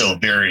 we were still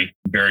very,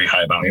 very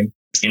high volume.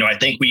 I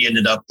think we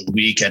ended up the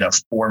week at a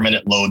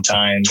 4-minute load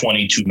time,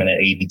 22-minute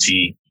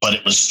ADT, but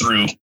it was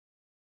through,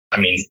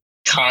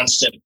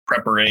 constant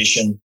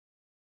preparation,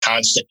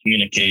 constant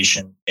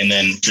communication, and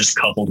then just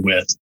coupled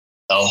with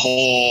a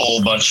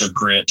whole bunch of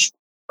grit,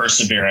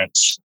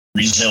 perseverance,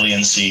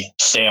 resiliency,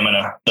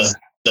 stamina, the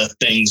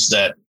things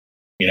that,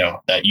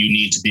 that you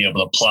need to be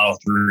able to plow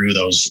through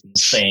those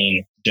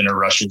insane dinner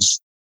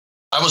rushes.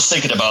 I was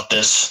thinking about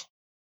this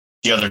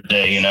the other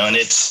day, and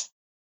it's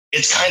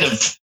kind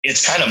of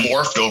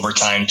morphed over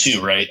time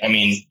too, right? I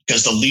mean,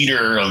 because the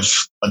leader of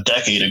a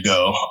decade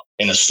ago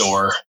in a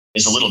store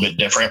is a little bit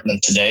different than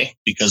today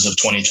because of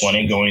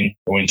 2020 going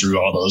through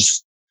all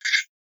those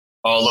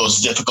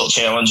difficult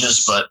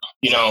challenges. But,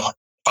 if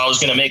I was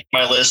going to make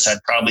my list,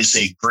 I'd probably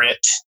say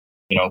grit,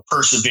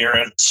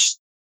 perseverance,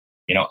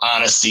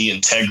 honesty,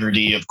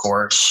 integrity, of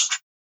course,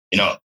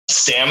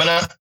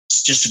 stamina,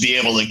 just to be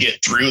able to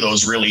get through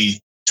those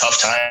really tough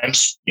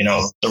times,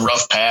 the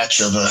rough patch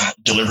of a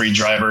delivery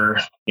driver,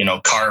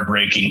 car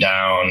breaking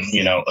down,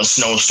 a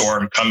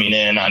snowstorm coming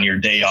in on your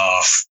day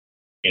off,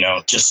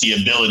 just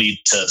the ability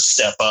to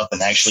step up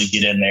and actually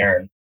get in there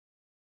and,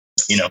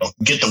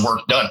 get the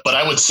work done. But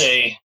I would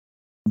say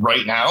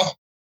right now,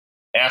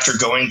 after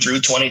going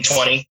through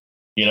 2020,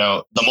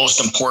 the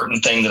most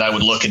important thing that I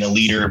would look in a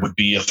leader would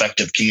be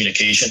effective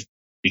communication,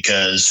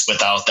 because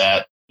without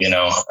that,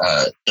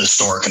 the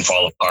store can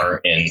fall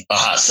apart in a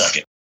hot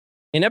second.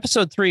 In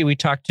episode 3, we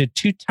talked to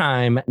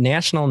 2-time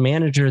National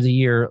Manager of the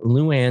Year,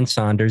 Lou Ann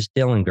Saunders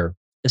Dillinger.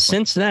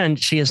 Since then,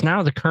 she is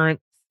now the current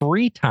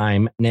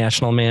 3-time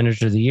National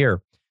Manager of the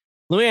Year.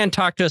 Lou Ann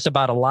talked to us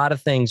about a lot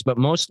of things, but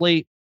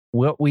mostly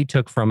what we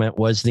took from it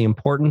was the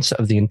importance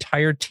of the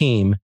entire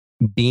team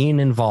being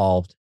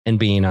involved and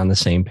being on the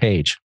same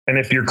page. And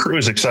if your crew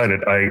is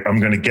excited, I'm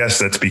going to guess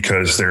that's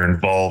because they're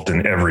involved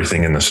in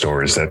everything in the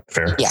store. Is that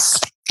fair? Yes.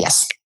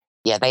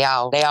 Yeah, they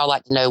all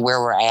like to know where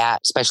we're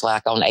at, especially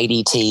like on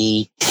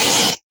ADT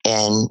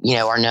and,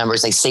 our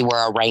numbers. They see where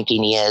our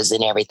ranking is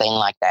and everything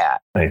like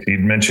that. Nice. You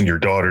mentioned your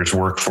daughters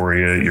work for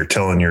you. You're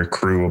telling your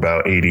crew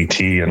about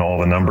ADT and all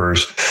the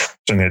numbers. So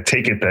I'm going to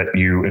take it that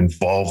you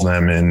involve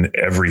them in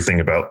everything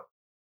about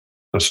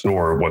the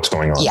store, what's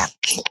going on. Yeah.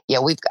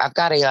 I've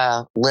got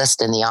a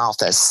list in the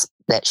office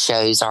that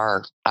shows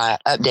our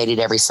updated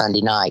every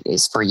Sunday night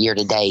is for year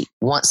to date.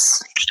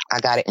 Once I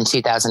got it in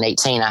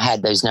 2018, I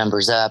had those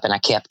numbers up and I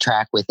kept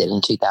track with it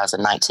in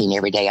 2019.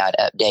 Every day I'd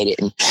update it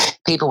and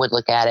people would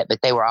look at it,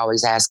 but they were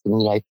always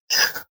asking,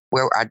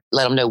 where I'd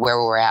let them know where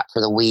we were at for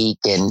the week.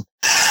 And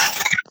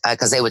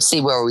because they would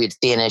see where we'd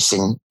finish.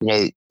 And,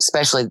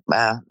 especially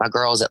my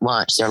girls at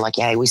lunch, they're like,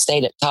 hey, we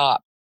stayed at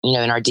top, in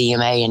our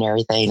DMA and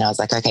everything. And I was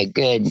like, okay,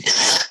 good.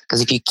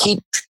 Because if you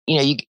keep,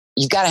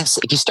 you've got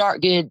to, if you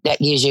start good, that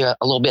gives you a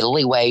little bit of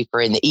leeway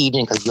for in the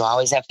evening, because you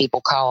always have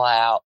people call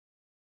out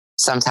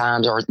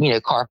sometimes, or,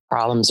 car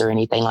problems or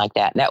anything like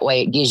that. That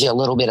way it gives you a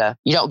little bit of,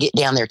 you don't get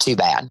down there too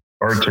bad.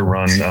 Hard to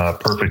run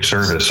perfect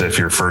service if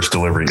your first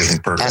delivery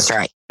isn't perfect. That's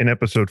right. In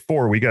episode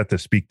 4, we got to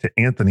speak to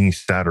Anthony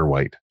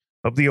Satterwhite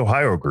of the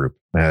Ohio Group.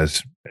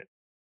 As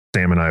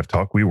Sam and I have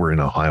talked, we were in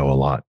Ohio a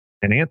lot.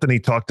 And Anthony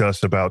talked to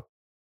us about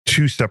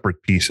 2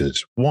 separate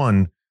pieces.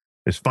 One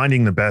is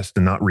finding the best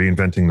and not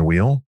reinventing the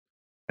wheel.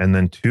 And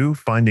then 2,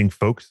 finding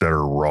folks that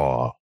are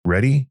raw,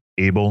 ready,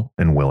 able,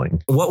 and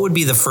willing. What would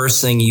be the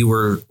first thing you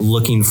were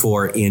looking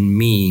for in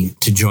me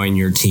to join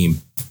your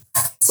team?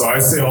 So I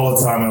say all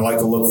the time, I like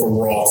to look for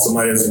raw,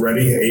 somebody that's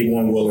ready, able,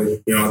 and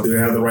willing. Do they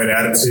have the right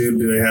attitude?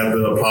 Do they have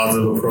the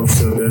positive approach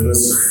to the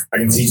business? I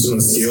can teach them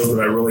the skills,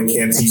 but I really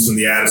can't teach them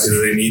the attitude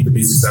that they need to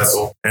be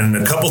successful. And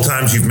a couple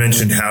times you've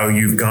mentioned how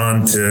you've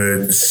gone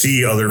to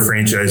see other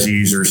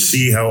franchisees or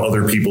see how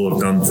other people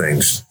have done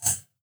things.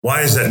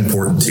 Why is that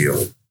important to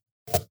you?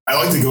 I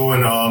like to go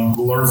and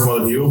learn from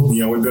other people.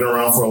 We've been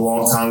around for a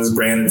long time. This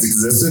brand has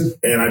existed,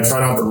 and I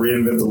try not to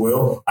reinvent the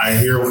wheel. I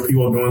hear when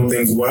people are doing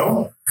things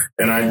well,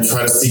 and I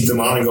try to seek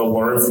them out and go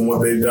learn from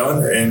what they've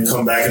done and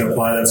come back and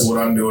apply that to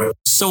what I'm doing.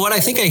 So what I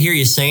think I hear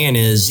you saying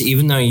is,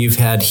 even though you've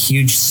had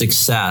huge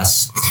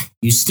success,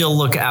 you still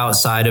look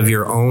outside of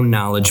your own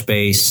knowledge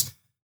base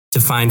to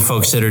find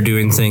folks that are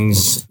doing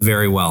things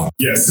very well.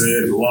 Yes,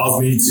 it allows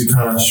me to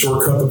kind of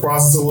shortcut the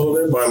process a little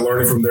bit by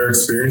learning from their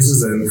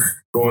experiences and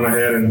going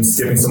ahead and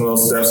skipping some of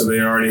those steps that they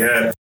already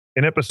had.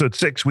 In episode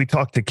 6, we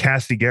talked to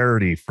Cassie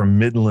Garrity from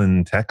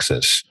Midland,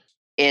 Texas.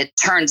 It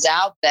turns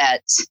out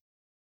that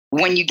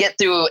when you get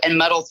through and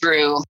muddle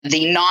through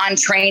the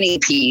non-training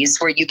piece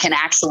where you can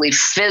actually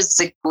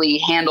physically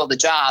handle the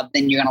job,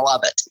 then you're going to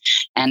love it.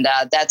 And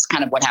that's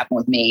kind of what happened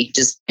with me,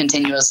 just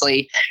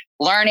continuously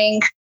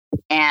learning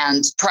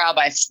and trial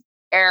by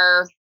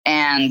error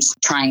and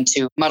trying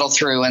to muddle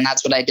through. And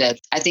that's what I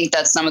did. I think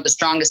that's some of the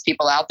strongest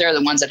people out there,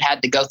 the ones that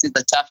had to go through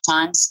the tough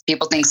times.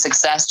 People think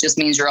success just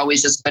means you're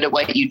always just good at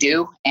what you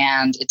do.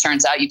 And it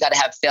turns out you got to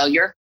have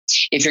failure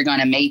if you're going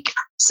to make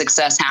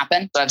success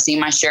happen. So I've seen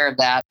my share of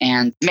that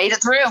and made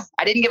it through.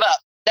 I didn't give up.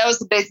 That was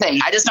the big thing.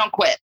 I just don't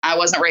quit. I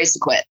wasn't raised to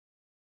quit.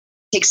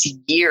 It takes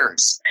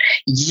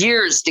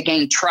years to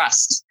gain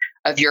trust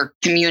of your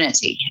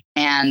community.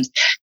 And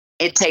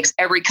it takes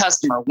every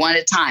customer one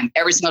at a time,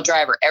 every single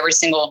driver, every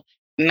single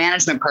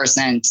management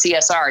person,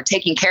 CSR,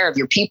 taking care of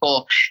your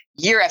people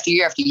year after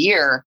year after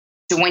year.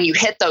 So when you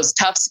hit those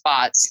tough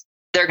spots,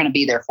 they're going to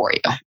be there for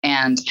you.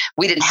 And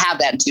we didn't have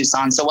that in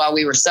Tucson. So while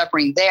we were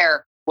suffering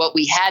there, what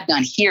we had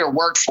done here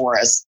worked for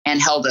us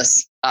and held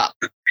us up,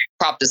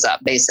 propped us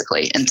up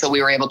basically until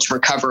we were able to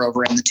recover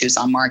over in the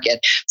Tucson market.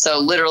 So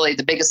literally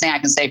the biggest thing I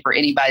can say for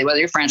anybody, whether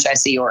you're a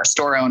franchisee or a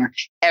store owner,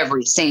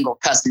 every single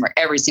customer,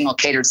 every single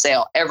catered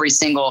sale, every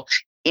single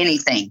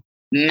anything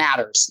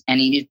matters. And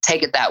you need to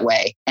take it that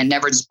way and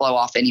never just blow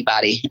off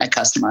anybody, a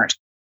customer.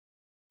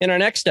 In our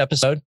next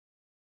episode,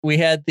 we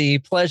had the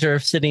pleasure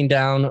of sitting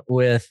down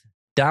with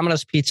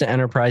Domino's Pizza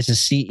Enterprises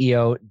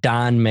CEO,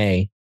 Don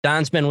May.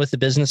 Don's been with the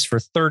business for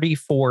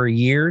 34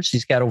 years.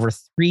 He's got over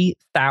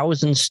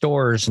 3,000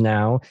 stores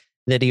now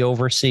that he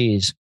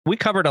oversees. We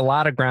covered a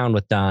lot of ground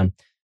with Don,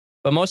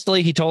 but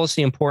mostly he told us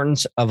the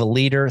importance of a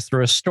leader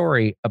through a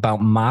story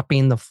about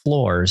mopping the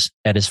floors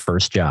at his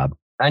first job.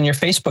 On your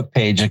Facebook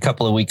page a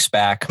couple of weeks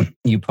back,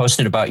 you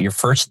posted about your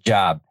first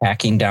job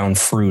packing down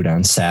fruit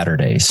on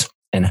Saturdays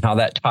and how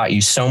that taught you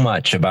so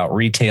much about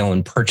retail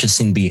and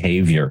purchasing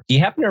behavior. Do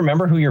you happen to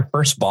remember who your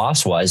first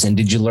boss was? And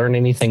did you learn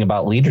anything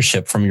about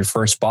leadership from your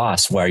first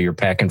boss while you're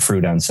packing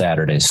fruit on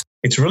Saturdays?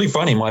 It's really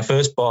funny. My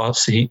first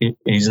boss,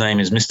 his name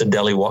is Mr.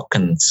 Deli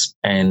Watkins,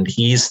 and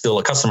he is still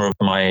a customer of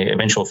my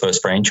eventual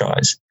first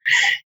franchise.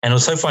 And it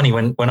was so funny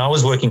when I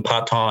was working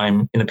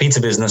part-time in the pizza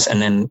business and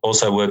then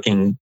also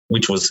working,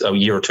 which was a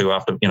year or two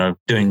after,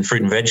 doing the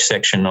fruit and veg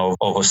section of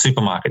a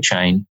supermarket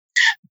chain.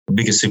 the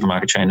biggest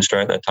supermarket chain in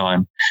Australia at that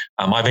time.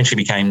 I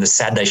eventually became the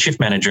Saturday shift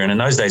manager. And in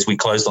those days, we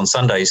closed on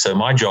Sundays. So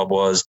my job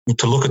was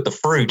to look at the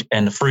fruit,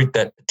 and the fruit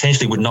that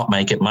potentially would not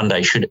make it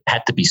Monday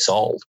had to be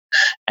sold.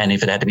 And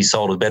if it had to be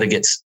sold, it better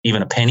get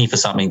even a penny for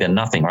something than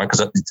nothing, right?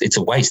 Because it's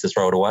a waste to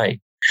throw it away.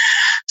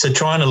 So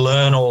trying to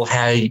learn all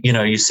how,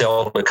 you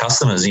sell to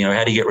customers,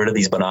 how do you get rid of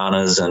these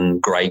bananas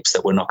and grapes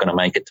that were not going to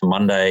make it to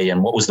Monday,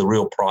 and what was the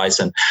real price?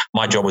 And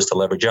my job was to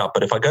leverage up.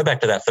 But if I go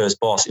back to that first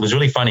boss, it was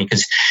really funny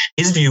because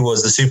his view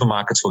was the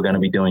supermarkets were going to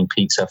be doing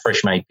pizza,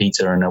 fresh made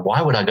pizza. And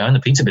why would I go in the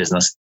pizza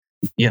business?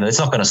 It's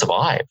not going to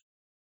survive.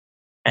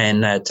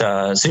 And that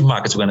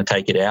supermarkets were going to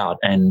take it out.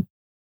 And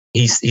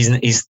he's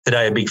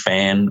today a big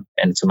fan,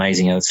 and it's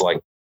amazing. It's like,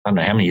 I don't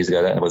know how many years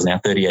ago that was now,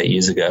 38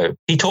 years ago.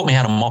 He taught me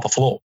how to mop a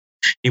floor.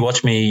 He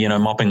watched me,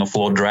 mopping a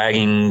floor,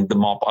 dragging the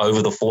mop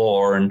over the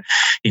floor, and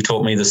he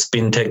taught me the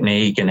spin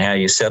technique and how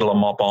you settle a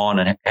mop on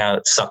and how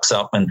it sucks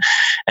up. And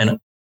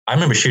I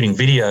remember shooting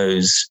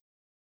videos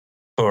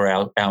for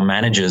our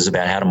managers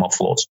about how to mop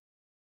floors,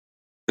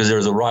 because there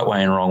is a right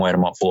way and a wrong way to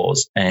mop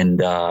floors. And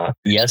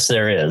yes,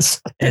 there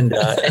is. And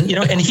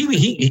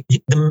he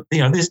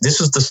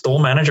this was the store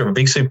manager of a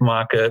big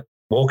supermarket,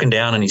 walking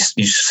down in his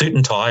suit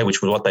and tie,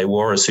 which was what they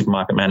wore as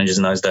supermarket managers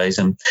in those days,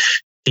 and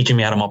teaching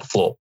me how to mop a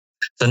floor.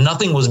 So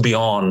nothing was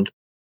beyond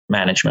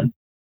management.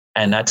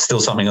 And that's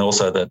still something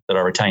also that I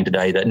retain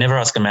today, that never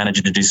ask a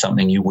manager to do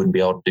something you wouldn't be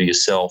able to do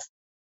yourself.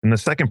 In the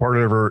second part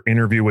of our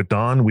interview with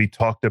Don, we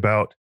talked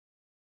about,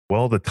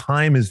 the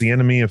time is the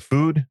enemy of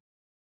food.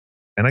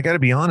 And I got to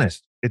be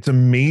honest, it's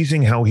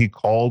amazing how he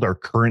called our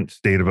current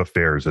state of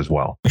affairs as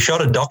well. We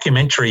shot a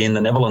documentary in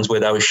the Netherlands where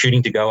they were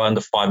shooting to go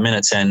under 5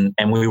 minutes, and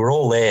we were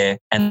all there,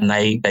 and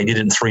they did it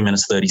in 3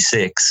 minutes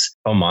 36.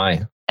 Oh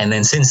my. And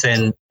then since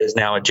then, there's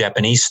now a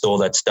Japanese store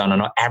that's done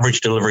an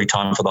average delivery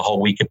time for the whole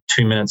week of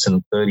 2 minutes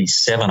and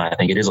 37, I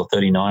think it is, or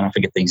 39. I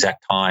forget the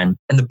exact time.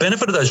 And the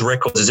benefit of those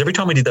records is every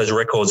time we did those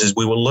records is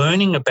we were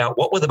learning about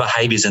what were the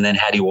behaviors and then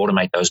how do you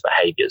automate those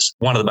behaviors.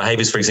 One of the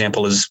behaviors, for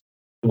example, is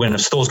when a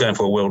store's going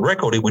for a world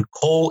record, it would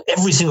call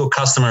every single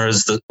customer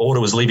as the order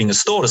was leaving the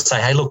store to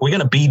say, hey, look, we're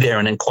going to be there,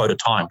 and then quote a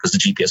time because the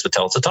GPS would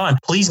tell us the time.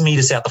 Please meet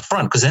us out the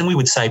front, because then we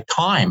would save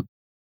time,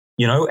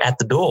 at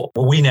the door.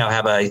 Well, we now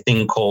have a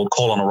thing called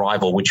call on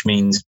arrival, which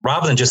means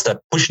rather than just a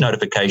push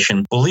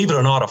notification, believe it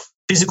or not, a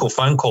physical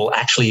phone call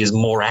actually is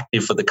more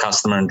active for the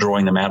customer and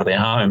drawing them out of their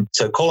home.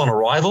 So call on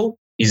arrival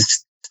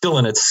is still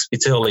in its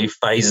early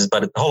phases,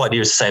 but the whole idea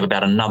is to save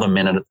about another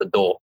minute at the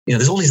door.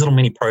 There's all these little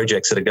mini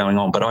projects that are going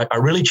on, but I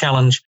really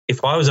challenge,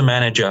 if I was a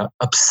manager,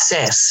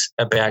 obsess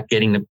about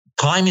getting the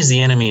time is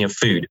the enemy of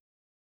food.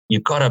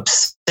 You've got to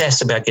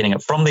obsess about getting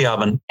it from the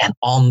oven and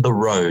on the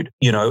road,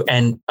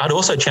 and I'd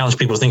also challenge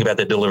people to think about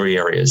their delivery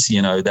areas,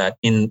 that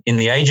in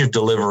the age of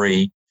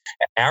delivery,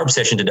 our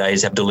obsession today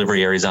is have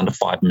delivery areas under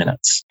 5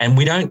 minutes. And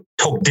we don't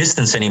talk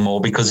distance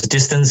anymore because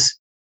distance,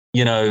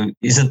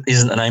 isn't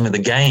the name of the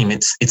game.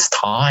 It's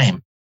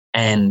time.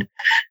 And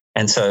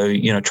so,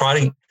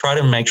 try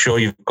to make sure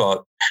you're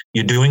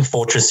doing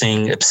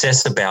fortressing,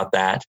 obsess about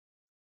that.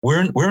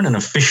 We're in an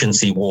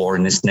efficiency war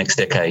in this next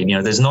decade.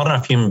 There's not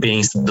enough human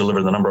beings to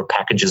deliver the number of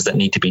packages that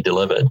need to be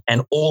delivered,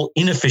 and all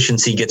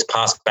inefficiency gets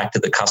passed back to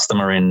the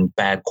customer in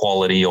bad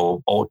quality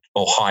or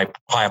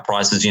higher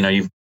prices.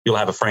 You'll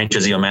have a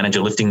franchisee or manager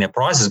lifting their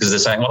prices because they're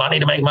saying, well, I need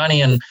to make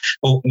money. And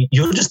well,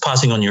 you're just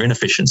passing on your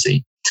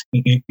inefficiency.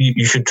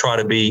 You should try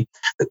to be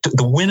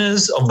the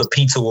winners of the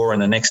pizza war in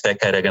the next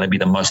decade are going to be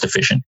the most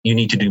efficient. You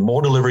need to do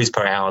more deliveries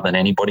per hour than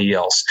anybody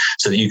else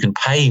so that you can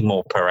pay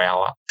more per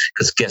hour,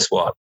 because guess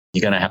what?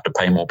 You're going to have to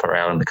pay more per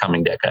hour in the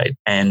coming decade.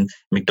 And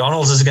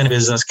McDonald's is going to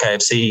business,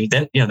 KFC,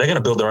 then, they're going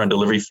to build their own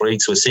delivery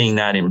fleets. We're seeing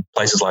that in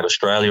places like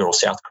Australia or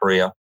South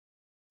Korea.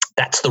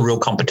 That's the real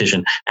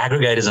competition.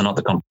 Aggregators are not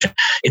the competition.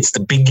 It's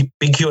the big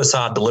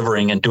QSR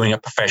delivering and doing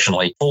it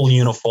professionally, full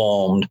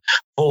uniformed,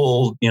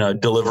 full,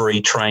 delivery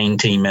trained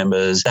team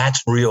members.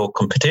 That's real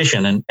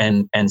competition.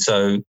 And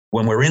so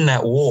when we're in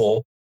that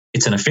war,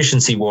 it's an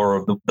efficiency war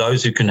of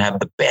those who can have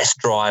the best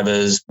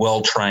drivers,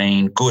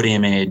 well-trained, good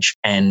image,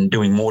 and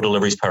doing more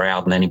deliveries per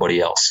hour than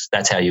anybody else.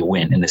 That's how you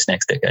win in this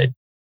next decade.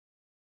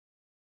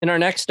 In our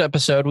next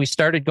episode, we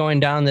started going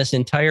down this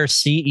entire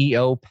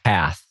CEO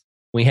path.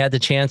 We had the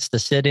chance to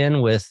sit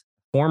in with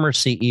former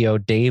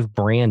CEO Dave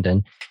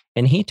Brandon,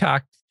 and he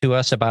talked to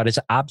us about his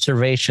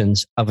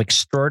observations of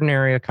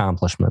extraordinary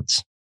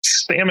accomplishments.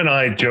 Sam and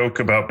I joke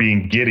about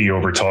being giddy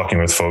over talking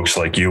with folks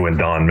like you and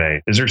Don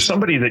May. Is there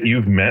somebody that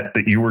you've met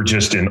that you were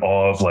just in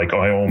awe of, like,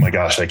 oh my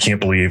gosh, I can't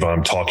believe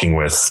I'm talking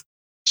with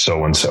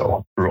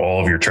so-and-so through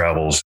all of your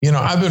travels?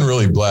 I've been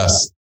really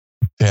blessed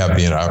to have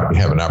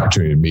an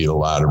opportunity to meet a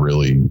lot of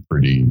really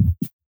pretty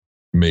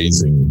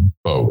amazing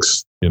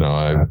folks.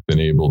 I've been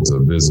able to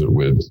visit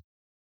with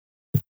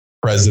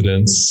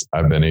presidents.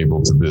 I've been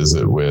able to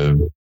visit with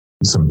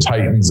some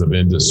titans of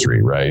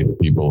industry, right?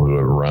 People who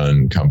have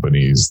run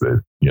companies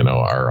that,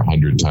 are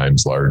 100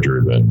 times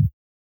larger than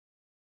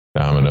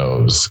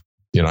Domino's.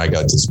 I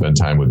got to spend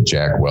time with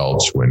Jack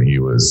Welch when he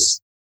was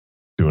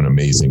doing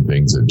amazing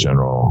things at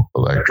General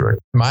Electric.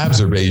 My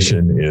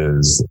observation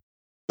is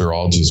they're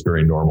all just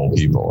very normal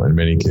people. In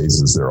many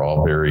cases, they're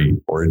all very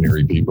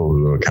ordinary people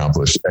who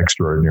accomplish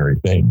extraordinary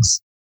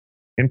things.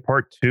 In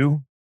part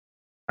 2,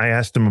 I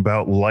asked him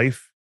about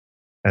life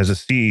as a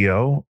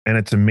CEO, and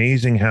it's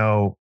amazing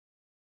how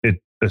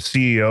a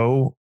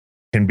CEO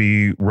can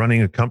be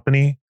running a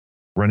company,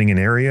 running an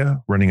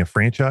area, running a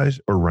franchise,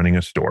 or running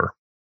a store.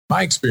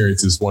 My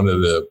experience is one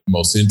of the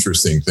most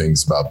interesting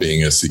things about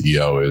being a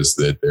CEO is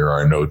that there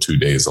are no 2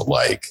 days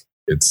alike.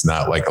 It's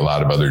not like a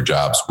lot of other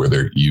jobs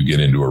where you get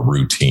into a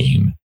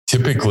routine.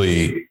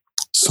 Typically,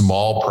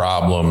 small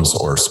problems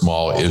or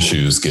small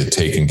issues get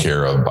taken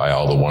care of by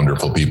all the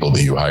wonderful people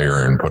that you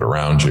hire and put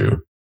around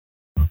you.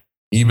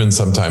 Even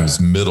sometimes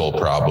middle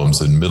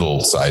problems and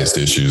middle-sized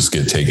issues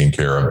get taken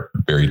care of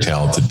very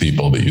talented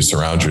people that you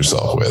surround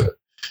yourself with.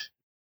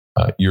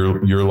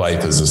 Your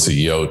life as a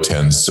CEO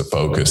tends to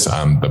focus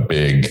on the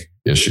big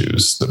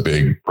issues, the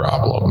big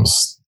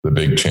problems, the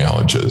big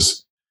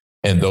challenges.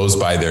 And those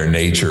by their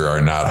nature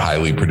are not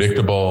highly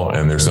predictable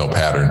and there's no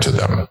pattern to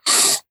them.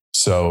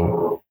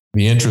 So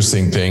the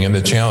interesting thing and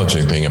the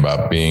challenging thing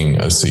about being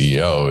a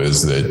CEO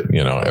is that,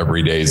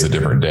 every day is a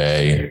different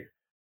day.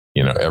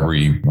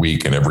 Every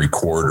week and every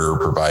quarter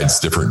provides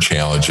different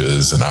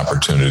challenges and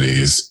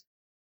opportunities.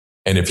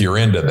 And if you're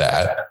into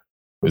that,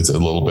 it's a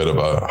little bit of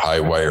a high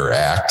wire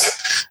act.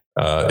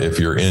 If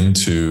you're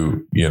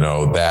into,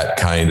 that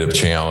kind of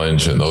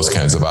challenge and those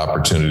kinds of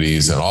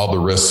opportunities and all the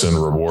risks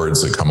and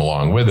rewards that come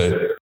along with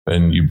it,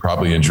 then you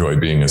probably enjoy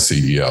being a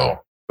CEO.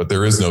 But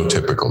there is no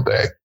typical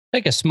day.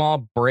 Take a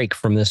small break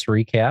from this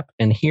recap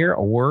and hear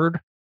a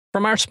word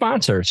from our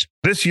sponsors.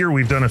 This year,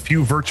 we've done a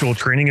few virtual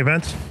training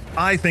events.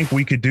 I think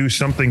we could do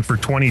something for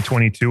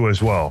 2022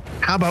 as well.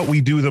 How about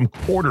we do them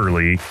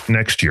quarterly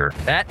next year?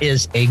 That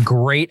is a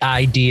great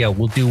idea.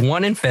 We'll do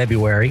one in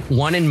February,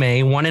 one in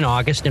May, one in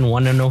August, and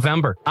one in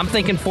November. I'm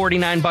thinking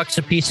 $49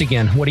 a piece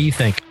again. What do you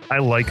think? I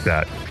like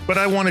that, but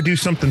I want to do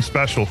something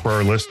special for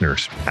our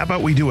listeners. How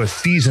about we do a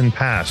season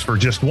pass for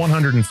just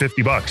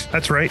 $150?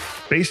 That's right.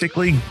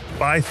 Basically,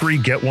 buy 3,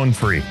 get 1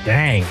 free.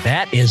 Dang,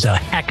 that is a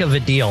heck of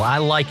a deal. I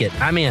like it.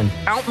 I'm in.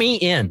 Count me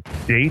in.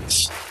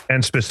 Dates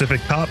and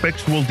specific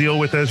topics we'll deal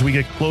with as we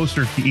get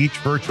closer to each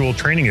virtual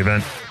training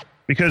event,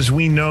 because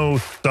we know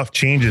stuff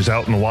changes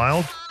out in the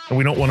wild and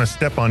we don't want to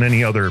step on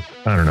any other,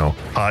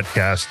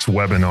 podcasts,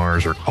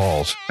 webinars, or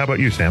calls. How about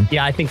you, Sam?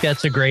 Yeah, I think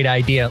that's a great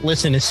idea.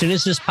 Listen, as soon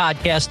as this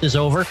podcast is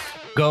over,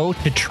 go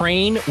to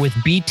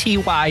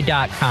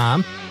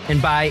trainwithbty.com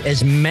and buy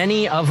as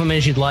many of them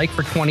as you'd like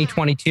for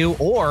 2022,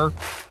 or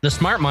the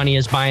smart money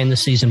is buying the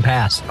season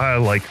pass. I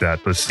like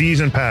that. The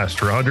season pass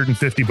for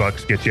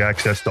 $150 gets you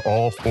access to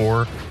all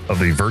 4 of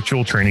the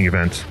virtual training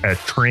events at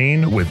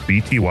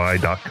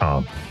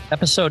trainwithbty.com.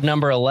 Episode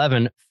number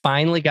 11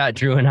 finally got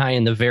Drew and I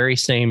in the very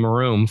same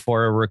room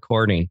for a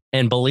recording.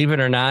 And believe it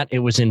or not, it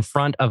was in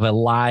front of a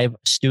live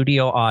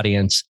studio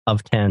audience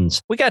of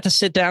tens. We got to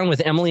sit down with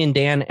Emily and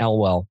Dan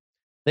Elwell.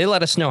 They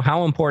let us know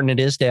how important it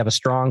is to have a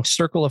strong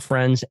circle of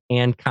friends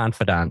and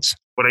confidants.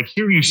 What I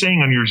hear you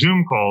saying on your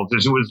Zoom calls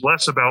is it was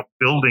less about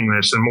building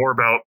this and more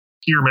about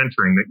peer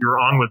mentoring, that you're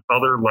on with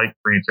other like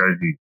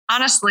franchisees.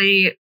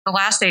 Honestly, the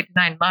last 8 to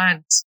 9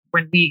 months,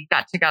 when we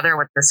got together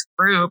with this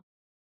group,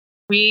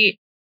 we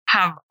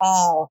have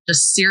all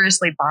just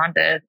seriously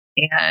bonded,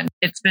 and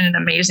it's been an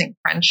amazing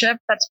friendship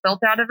that's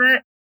built out of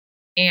it.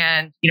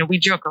 And, we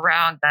joke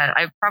around that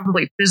I've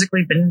probably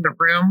physically been in the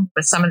room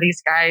with some of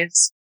these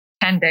guys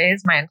 10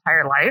 days my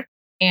entire life,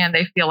 and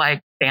they feel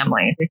like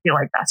family. They feel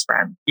like best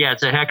friends. Yeah,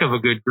 it's a heck of a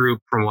good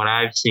group from what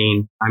I've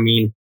seen. I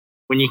mean,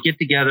 when you get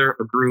together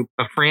a group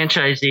of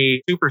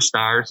franchisee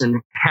superstars,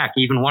 and heck,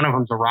 even one of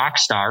them's a rock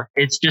star,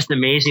 it's just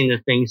amazing the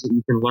things that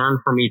you can learn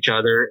from each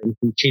other and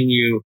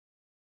continue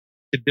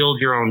to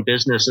build your own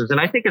businesses. And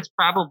I think it's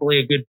probably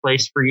a good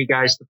place for you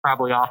guys to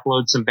probably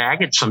offload some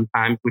baggage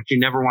sometimes, which you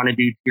never want to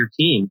do to your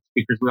team,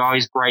 because we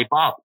always gripe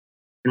up.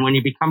 And when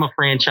you become a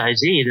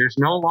franchisee, there's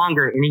no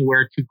longer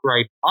anywhere to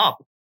gripe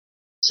up.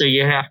 So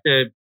you have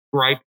to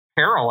gripe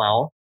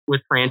parallel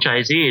with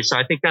franchisees. So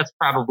I think that's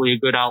probably a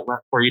good outlet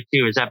for you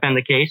too. Has that been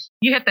the case?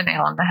 You hit the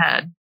nail on the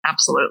head.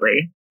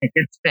 Absolutely.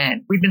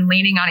 We've been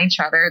leaning on each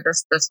other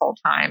this whole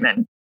time,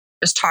 and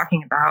just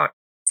talking about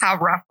how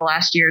rough the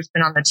last year has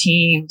been on the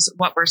teams,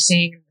 what we're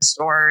seeing in the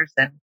stores.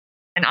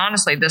 And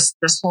honestly, this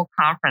whole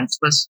conference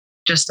was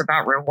just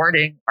about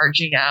rewarding our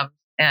GMs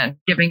and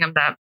giving them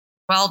that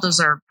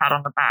well-deserved pat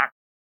on the back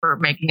for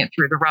making it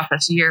through the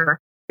roughest year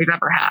we've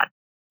ever had.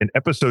 In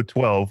episode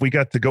 12, we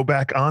got to go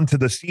back onto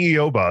the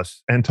CEO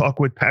bus and talk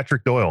with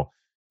Patrick Doyle.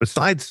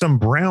 Besides some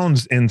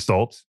Browns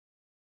insults,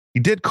 he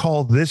did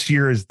call this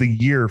year as the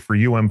year for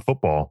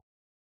football.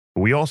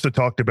 But we also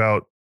talked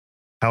about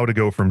how to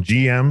go from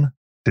GM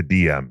to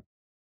DM.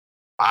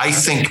 I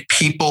think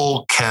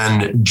people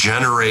can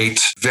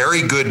generate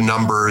very good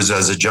numbers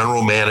as a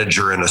general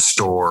manager in a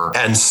store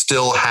and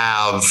still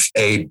have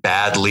a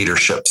bad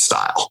leadership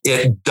style.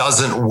 It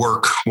doesn't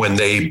work when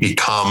they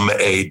become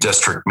a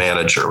district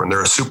manager. When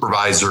they're a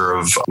supervisor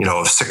of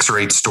 6 or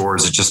 8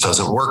 stores, it just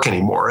doesn't work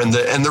anymore. And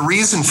the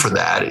reason for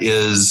that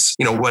is,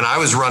 when I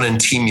was running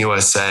Team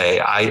USA,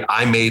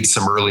 I made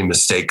some early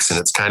mistakes, and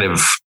it's kind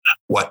of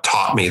what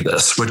taught me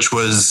this, which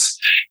was,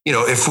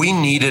 if we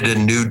needed a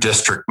new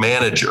district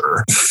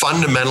manager,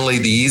 fundamentally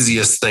the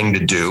easiest thing to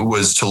do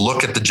was to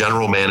look at the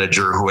general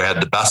manager who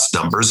had the best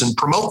numbers and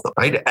promote them,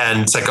 right?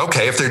 And it's like,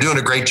 okay, if they're doing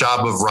a great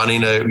job of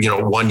running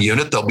one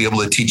unit, they'll be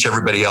able to teach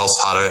everybody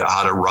else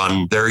how to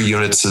run their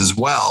units as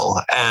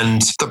well.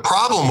 And the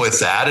problem with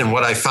that, and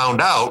what I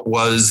found out,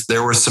 was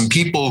there were some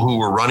people who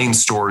were running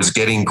stores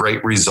getting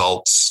great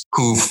results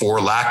who, for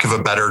lack of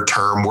a better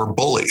term, were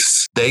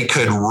bullies. They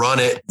could run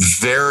it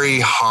very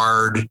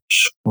hard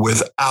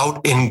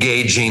without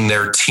engaging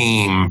their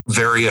team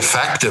very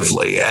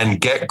effectively and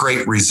get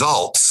great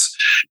results,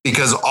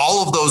 because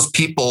all of those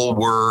people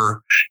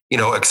were,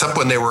 except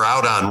when they were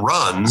out on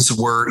runs,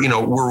 were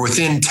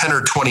within 10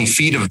 or 20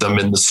 feet of them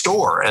in the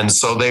store. And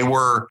so they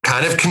were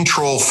kind of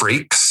control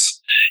freaks,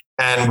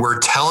 and we're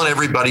telling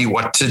everybody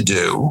what to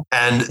do.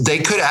 And they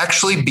could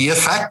actually be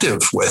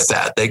effective with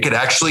that. They could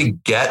actually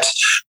get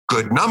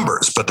good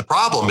numbers. But the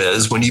problem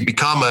is, when you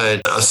become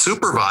a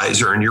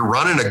supervisor and you're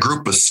running a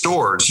group of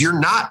stores, you're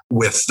not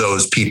with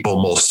those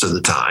people most of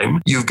the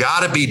time. You've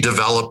got to be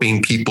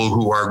developing people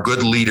who are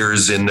good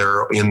leaders in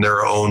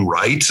their own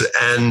right.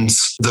 And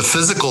the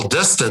physical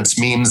distance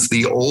means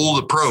the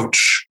old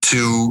approach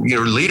to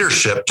your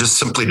leadership just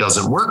simply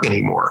doesn't work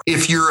anymore.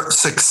 If you're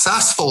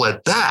successful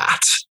at that,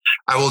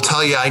 I will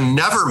tell you, I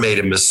never made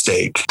a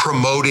mistake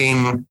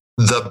promoting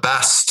the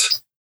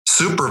best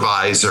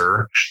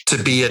supervisor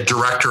to be a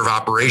director of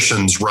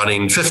operations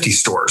running 50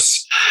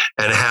 stores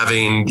and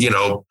having,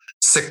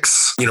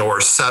 6,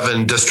 or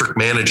 7 district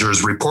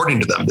managers reporting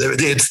to them.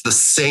 It's the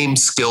same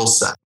skill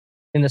set.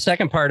 In the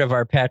second part of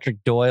our Patrick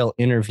Doyle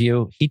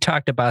interview, he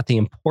talked about the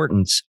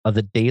importance of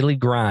the daily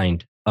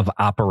grind of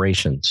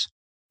operations.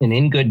 And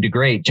in Good to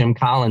Great, Jim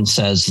Collins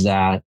says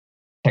that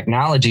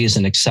technology is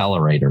an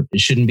accelerator. It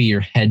shouldn't be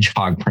your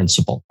hedgehog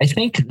principle. I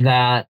think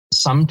that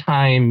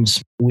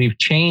sometimes we've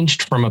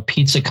changed from a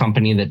pizza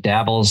company that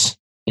dabbles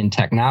in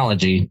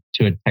technology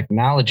to a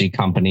technology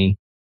company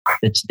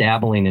that's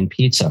dabbling in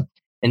pizza.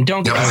 And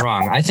don't get me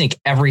wrong, I think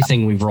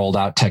everything we've rolled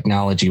out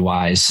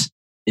technology-wise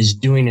is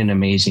doing an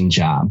amazing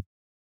job.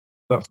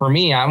 But for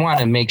me, I want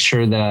to make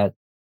sure that,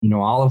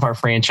 all of our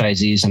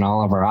franchisees and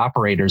all of our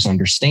operators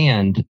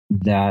understand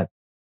that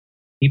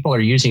people are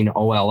using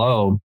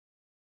OLO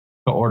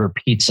to order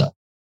pizza.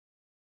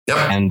 Yep.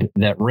 And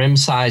that rim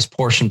size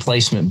portion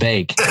placement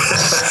bake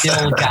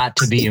still got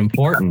to be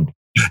important.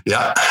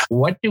 Yeah.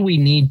 What do we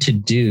need to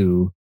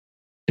do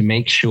to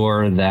make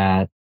sure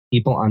that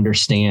people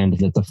understand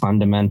that the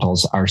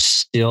fundamentals are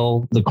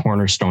still the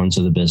cornerstones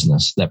of the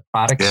business, that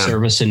product,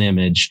 service, and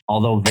image,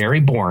 although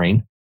very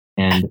boring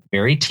and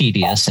very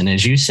tedious, and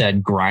as you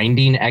said,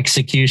 grinding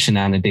execution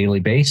on a daily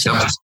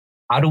basis,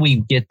 how do we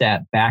get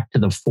that back to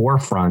the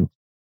forefront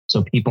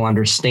so people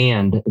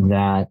understand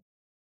that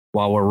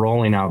while we're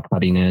rolling out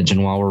cutting edge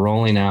and while we're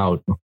rolling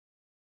out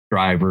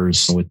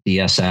drivers with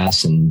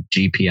DSS and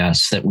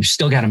GPS, that we've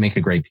still got to make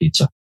a great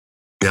pizza?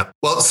 Yeah.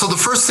 Well, so the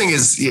first thing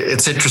is,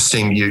 it's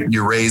interesting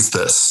you raised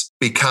this,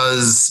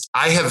 because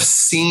I have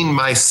seen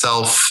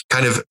myself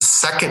kind of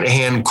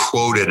secondhand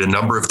quoted a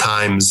number of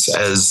times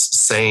as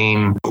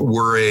saying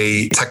we're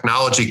a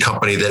technology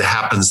company that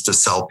happens to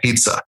sell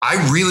pizza.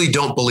 I really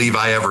don't believe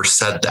I ever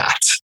said that.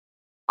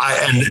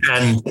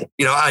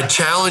 I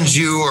challenge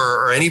you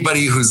or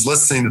anybody who's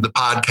listening to the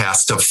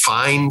podcast to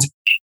find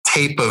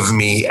tape of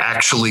me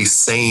actually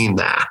saying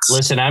that.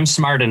 Listen, I'm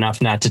smart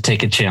enough not to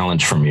take a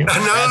challenge from you.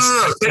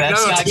 No.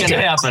 That's not going to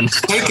happen.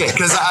 Take it,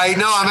 because I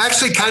know I'm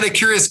actually kind of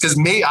curious, because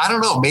I don't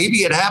know, maybe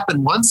it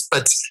happened once,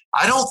 but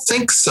I don't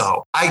think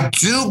so. I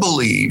do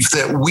believe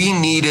that we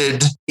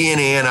needed in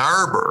Ann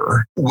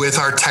Arbor with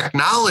our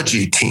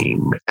technology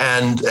team,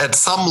 and at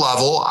some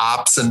level,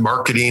 ops and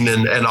marketing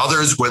and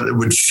others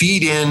would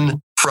feed in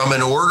from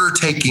an order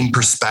taking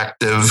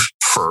perspective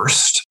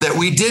first, that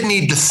we did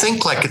need to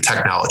think like a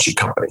technology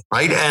company,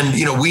 right? And,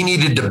 we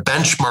needed to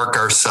benchmark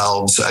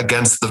ourselves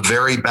against the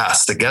very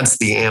best, against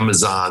the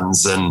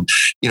Amazons and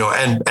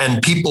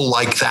people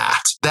like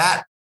that.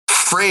 That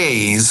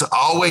phrase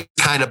always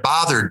kind of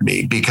bothered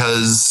me,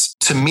 because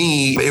to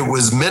me, it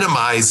was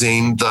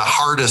minimizing the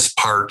hardest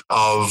part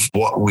of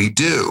what we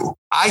do.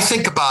 I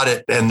think about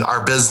it in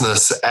our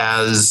business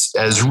as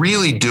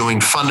really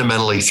doing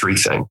fundamentally 3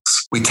 things.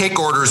 We take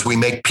orders, we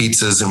make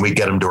pizzas, and we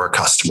get them to our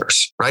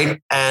customers, right?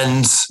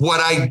 And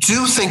what I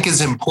do think is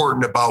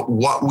important about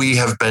what we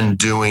have been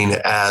doing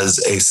as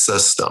a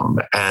system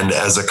and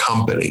as a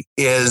company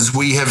is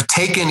we have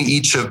taken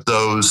each of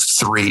those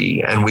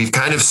 3 and we've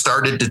kind of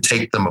started to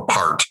take them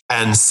apart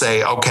and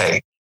say,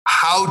 okay,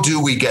 how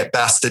do we get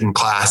best in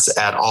class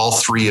at all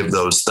 3 of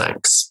those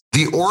things?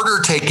 The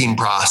order taking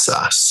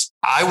process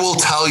I will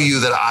tell you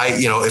that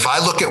if I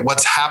look at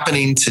what's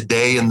happening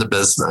today in the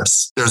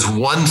business, there's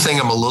one thing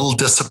I'm a little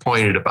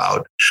disappointed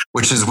about,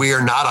 which is we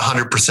are not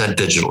 100%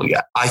 digital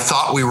yet. I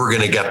thought we were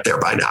going to get there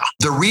by now.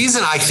 The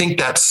reason I think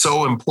that's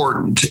so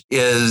important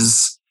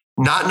is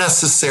not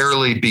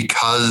necessarily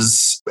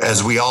because,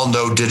 as we all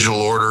know,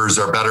 digital orders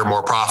are better,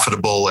 more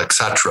profitable, et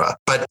cetera.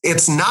 But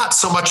it's not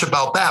so much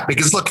about that,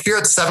 because look, if you're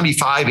at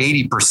 75,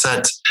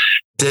 80%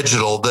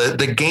 digital,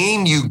 the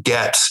gain you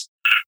get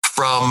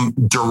from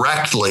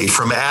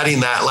adding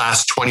that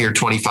last 20 or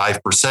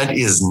 25%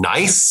 is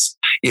nice.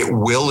 It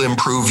will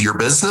improve your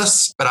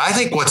business. But I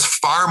think what's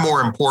far more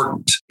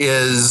important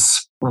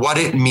is what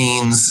it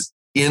means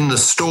in the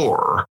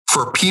store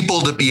for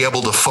people to be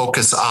able to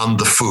focus on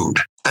the food.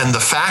 And the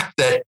fact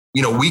that,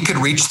 we could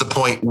reach the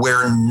point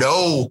where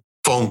no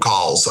phone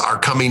calls are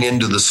coming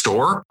into the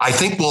store, I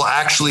think will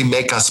actually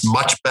make us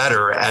much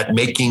better at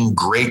making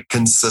great,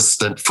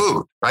 consistent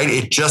food, right?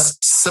 It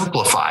just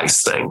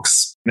simplifies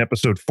things. In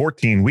episode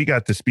 14, we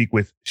got to speak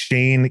with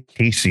Shane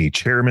Casey,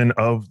 chairman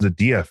of the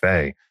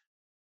DFA,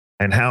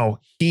 and how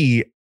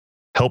he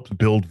helped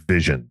build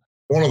vision.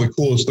 One of the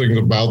coolest things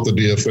about the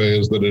DFA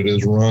is that it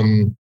is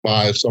run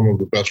by some of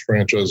the best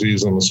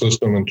franchisees in the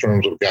system in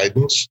terms of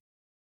guidance.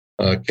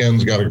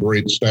 Ken's got a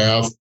great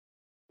staff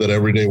that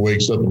every day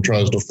wakes up and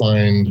tries to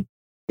find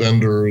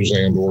vendors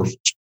and or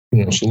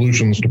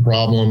solutions to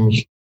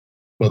problems.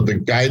 But the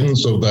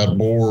guidance of that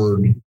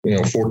board,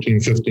 14,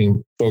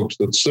 15 folks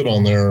that sit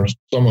on there,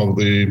 some of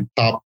the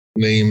top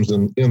names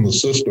in the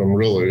system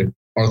really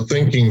are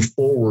thinking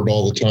forward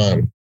all the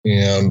time.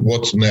 And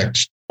what's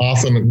next?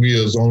 Often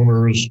we as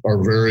owners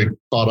are very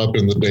caught up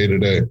in the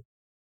day-to-day,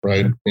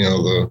 right?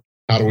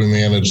 How do we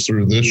manage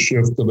through this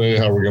shift today?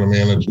 How are we going to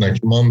manage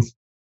next month?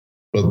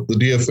 But the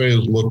DFA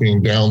is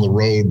looking down the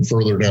road,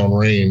 further down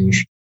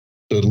range,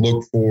 to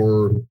look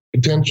for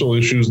potential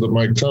issues that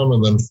might come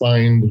and then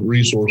find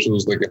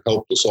resources that can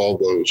help to solve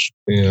those.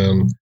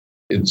 And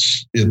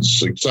it's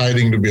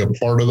exciting to be a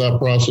part of that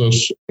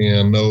process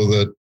and know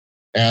that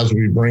as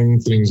we bring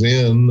things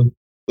in,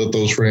 that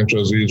those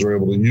franchisees are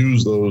able to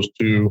use those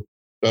to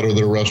better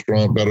their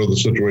restaurant, better the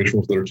situation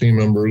with their team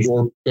members,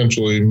 or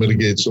potentially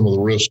mitigate some of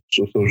the risks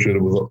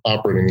associated with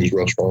operating these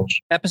restaurants.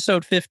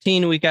 Episode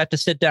 15, we got to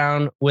sit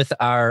down with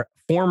our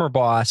former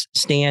boss,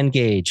 Stan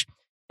Gage.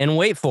 And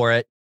wait for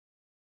it,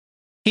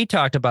 he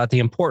talked about the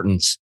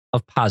importance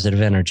of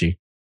positive energy.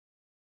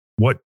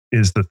 What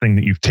is the thing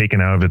that you've taken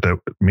out of it that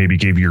maybe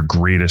gave you your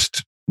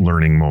greatest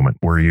learning moment,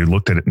 where you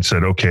looked at it and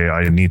said, okay,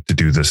 I need to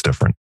do this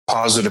different?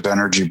 Positive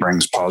energy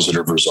brings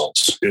positive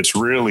results. It's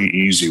really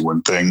easy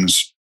when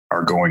things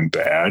are going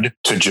bad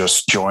to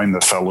just join the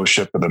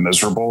fellowship of the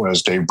miserable,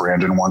 as Dave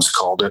Brandon once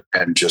called it,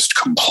 and just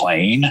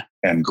complain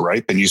and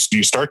gripe. And you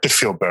start to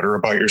feel better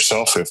about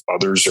yourself if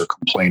others are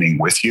complaining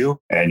with you,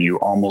 and you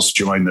almost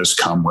join this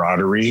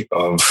camaraderie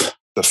of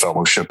the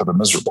fellowship of the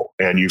miserable.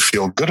 And you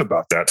feel good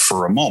about that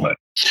for a moment.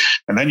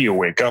 And then you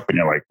wake up and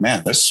you're like,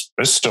 man, this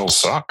still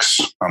sucks.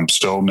 I'm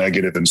still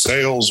negative in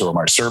sales, or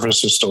my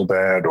service is still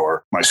bad,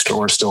 or my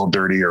store is still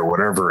dirty, or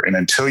whatever. And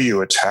until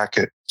you attack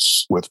it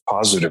with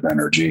positive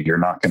energy, you're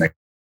not going to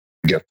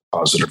get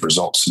positive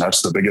results. And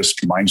that's the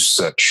biggest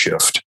mindset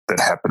shift that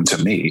happened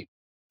to me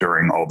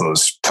during all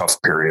those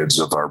tough periods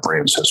of our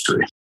brand's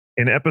history.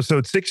 In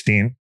episode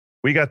 16,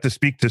 we got to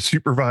speak to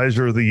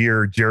Supervisor of the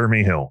Year,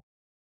 Jeremy Hill.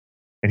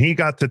 And he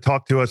got to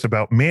talk to us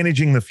about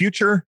managing the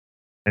future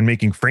and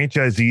making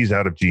franchisees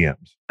out of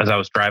GMs. As I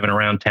was driving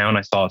around town,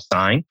 I saw a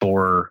sign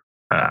for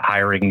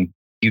hiring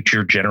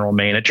future general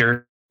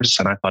managers,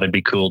 and I thought it'd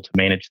be cool to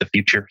manage the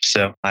future.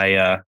 So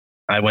I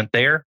went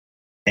there,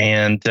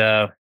 and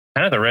kind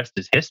of the rest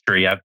is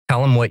history.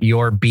 Tell them what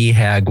your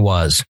BHAG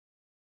was.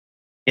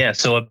 Yeah,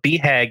 so a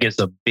BHAG is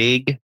a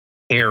big,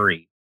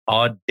 hairy,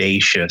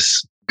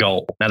 audacious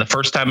goal. Now, the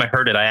first time I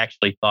heard it, I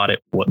actually thought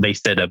they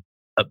said a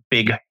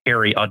big,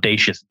 hairy,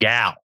 audacious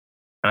gal.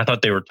 And I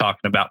thought they were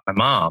talking about my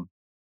mom.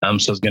 So I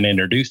was going to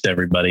introduce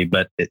everybody,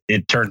 but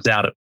it turns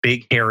out a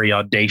big, hairy,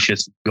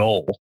 audacious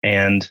goal.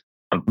 And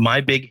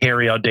my big,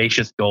 hairy,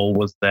 audacious goal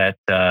was that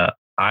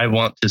I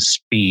want to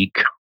speak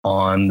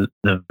on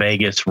the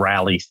Vegas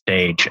rally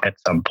stage at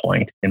some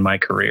point in my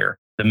career.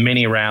 The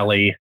mini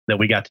rally that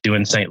we got to do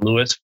in St.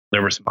 Louis,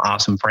 there were some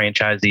awesome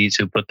franchisees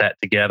who put that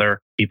together.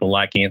 People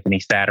like Anthony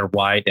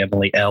Satterwhite,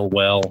 Emily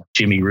Elwell,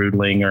 Jimmy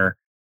Rudlinger,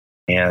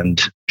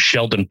 and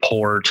Sheldon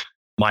Port,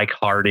 Mike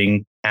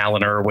Harding,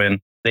 Alan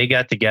Irwin. They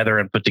got together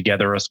and put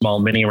together a small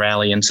mini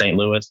rally in St.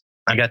 Louis.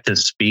 I got to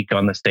speak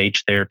on the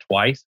stage there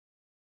twice.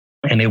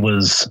 And it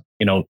was,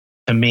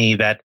 to me,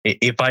 that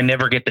if I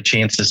never get the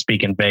chance to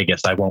speak in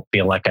Vegas, I won't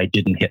feel like I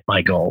didn't hit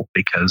my goal,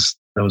 because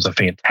there was a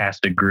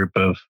fantastic group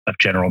of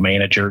general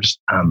managers.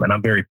 And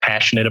I'm very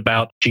passionate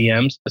about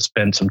GMs. To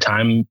spend some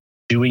time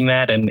doing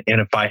that. And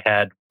if I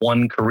had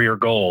one career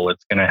goal,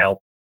 it's going to help,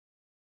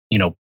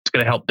 it's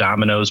going to help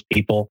Domino's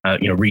people,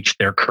 reach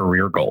their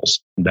career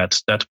goals.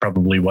 That's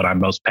probably what I'm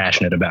most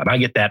passionate about. And I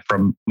get that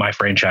from my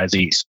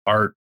franchisees,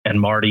 Art and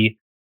Marty.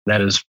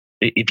 That is,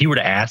 if you were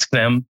to ask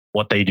them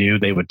what they do,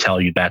 they would tell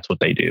you that's what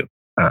they do.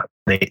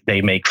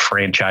 They make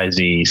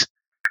franchisees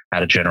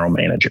out of general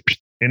managers.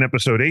 In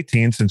episode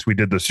 18, since we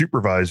did the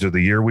supervisor of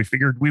the year, we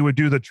figured we would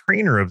do the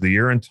trainer of the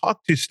year and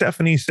talk to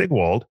Stephanie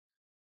Sigwald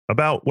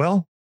about,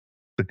 well,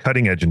 the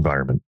cutting edge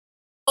environment.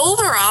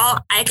 Overall,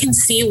 I can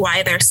see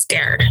why they're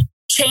scared.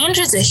 Change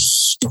is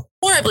a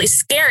horribly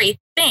scary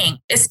thing,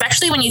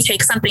 especially when you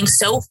take something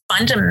so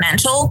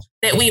fundamental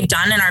that we've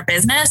done in our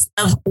business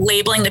of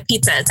labeling the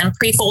pizzas and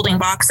pre-folding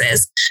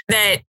boxes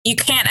that you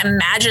can't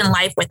imagine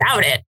life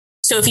without it.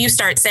 So if you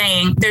start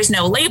saying there's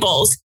no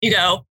labels, you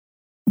go,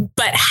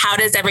 but how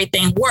does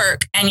everything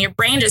work? And your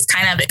brain just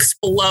kind of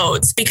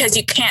explodes because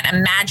you can't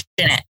imagine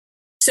it.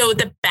 So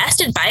the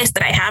best advice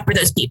that I have for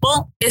those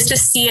people is to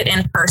see it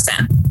in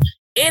person.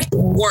 It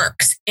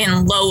works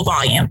in low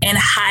volume, in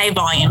high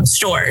volume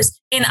stores,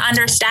 in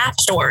understaffed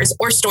stores,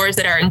 or stores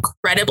that are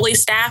incredibly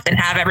staffed and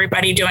have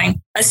everybody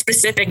doing a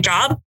specific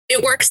job.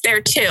 It works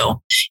there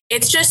too.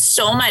 It's just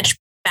so much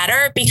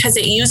better because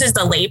it uses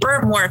the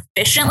labor more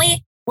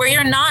efficiently, where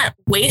you're not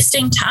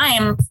wasting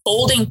time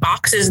folding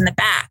boxes in the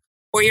back,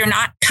 or you're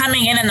not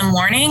coming in the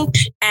morning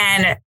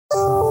and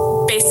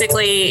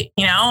basically,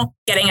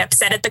 getting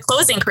upset at the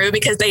closing crew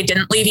because they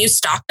didn't leave you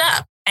stocked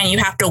up and you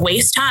have to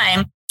waste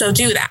time to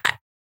do that.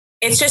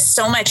 It's just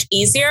so much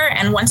easier.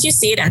 And once you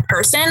see it in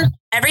person,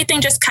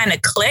 everything just kind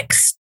of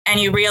clicks and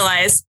you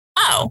realize,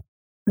 oh,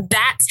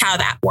 that's how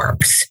that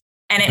works.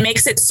 And it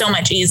makes it so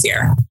much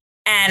easier.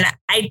 And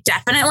I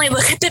definitely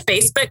look at the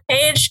Facebook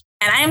page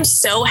and I'm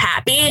so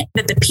happy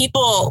that the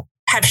people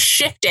have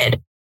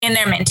shifted in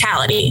their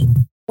mentality.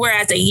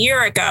 Whereas a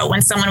year ago,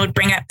 when someone would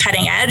bring up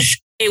cutting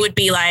edge, it would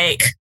be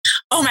like,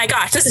 oh my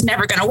gosh, this is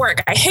never going to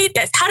work. I hate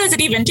this. How does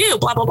it even do?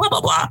 Blah, blah, blah,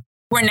 blah, blah.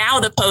 Where now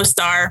the posts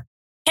are,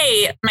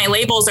 hey, my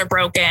labels are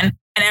broken.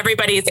 And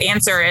everybody's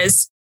answer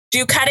is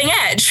do cutting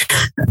edge.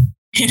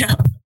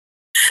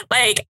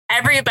 Like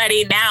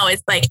everybody now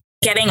is like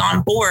getting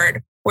on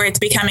board where it's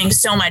becoming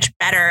so much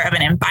better of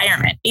an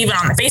environment, even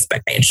on the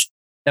Facebook page.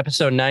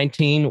 Episode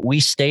 19, we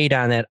stayed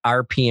on that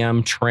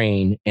RPM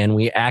train and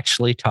we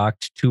actually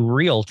talked to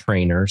real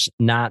trainers,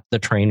 not the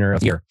trainer of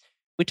the year.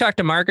 We talked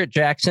to Margaret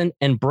Jackson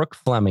and Brooke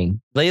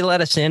Fleming. They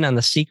let us in on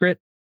the secret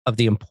of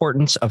the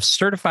importance of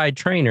certified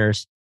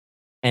trainers.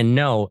 And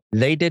no,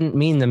 they didn't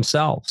mean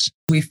themselves.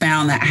 We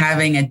found that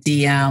having a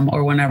DM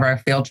or one of our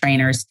field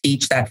trainers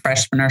teach that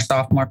freshman or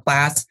sophomore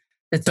class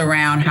that's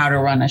around how to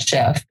run a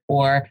shift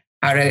or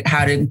how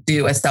to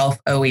do a self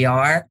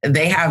OER,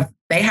 they have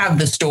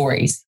the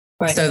stories.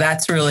 Right. So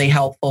that's really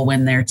helpful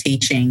when they're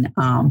teaching.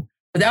 But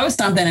that was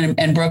something,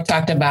 and Brooke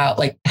talked about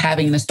like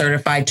having the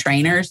certified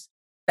trainers.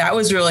 That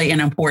was really an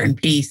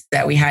important piece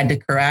that we had to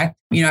correct.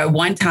 At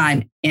one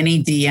time,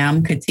 any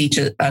DM could teach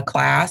a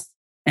class,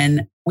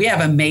 and we have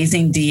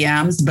amazing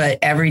DMs, but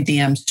every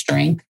DM's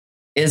strength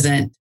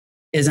isn't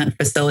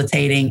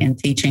facilitating and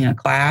teaching a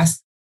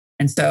class.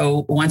 And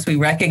so once we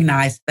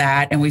recognized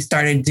that and we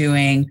started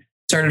doing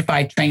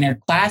certified trainer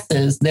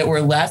classes that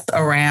were less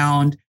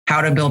around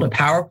how to build a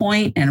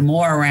PowerPoint and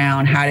more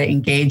around how to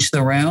engage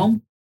the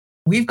room,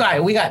 we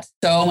got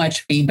so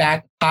much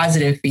feedback,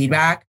 positive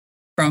feedback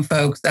from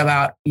folks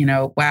about,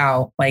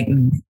 wow, like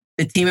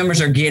the team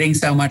members are getting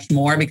so much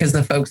more because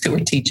the folks who were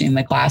teaching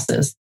the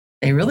classes,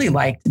 they really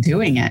liked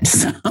doing it.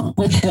 So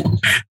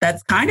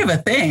that's kind of a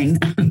thing.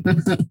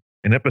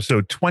 In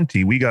episode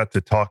 20, we got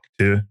to talk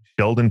to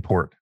Sheldon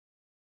Port,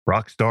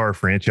 Rockstar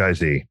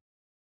franchisee,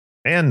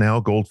 and now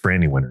Gold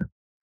Franny winner.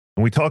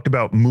 And we talked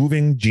about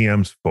moving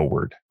GMs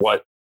forward.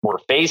 What we're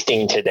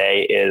facing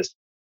today is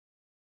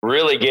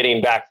really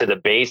getting back to the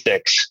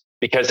basics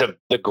because of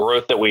the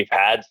growth that we've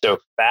had so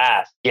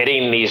fast.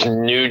 Getting these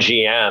new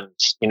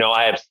GMs,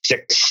 I have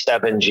 6-7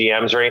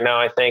 GMs right now,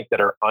 I think,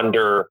 that are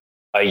under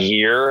a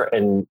year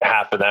and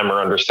half of them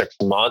are under 6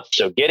 months.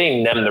 So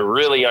getting them to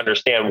really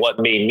understand what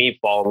made me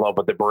fall in love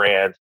with the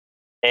brand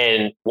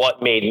and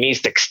what made me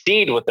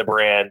succeed with the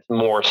brand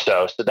more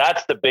so. So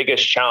that's the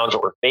biggest challenge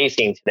that we're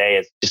facing today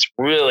is just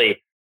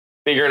really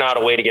figuring out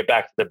a way to get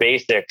back to the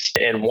basics.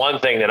 And one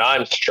thing that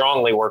I'm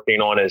strongly working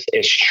on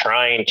is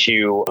trying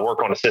to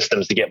work on the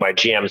systems to get my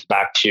GMs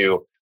back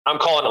to, I'm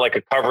calling it like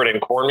a covered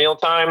in cornmeal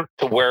time,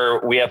 to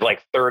where we have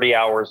like 30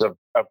 hours of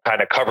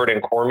kind of covered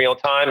in cornmeal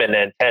time and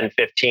then 10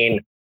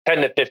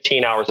 to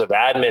 15 hours of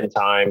admin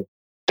time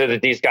so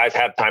that these guys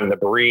have time to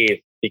breathe.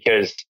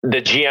 Because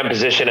the GM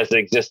position as it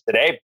exists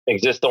today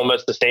exists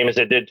almost the same as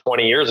it did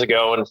 20 years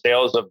ago. And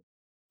sales have,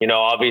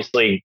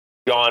 obviously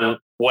gone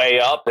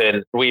way up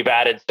and we've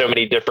added so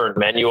many different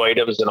menu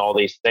items and all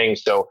these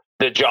things. So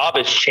the job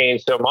has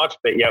changed so much,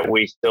 but yet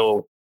we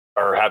still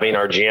are having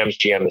our GMs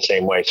GM the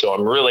same way. So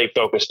I'm really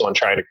focused on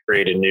trying to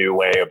create a new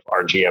way of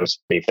our GMs to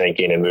be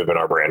thinking and moving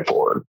our brand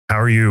forward.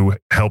 How are you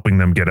helping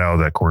them get out of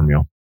that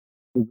cornmeal?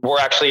 We're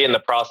actually in the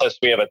process.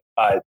 We have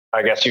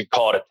I guess you'd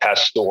call it a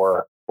test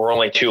store. We're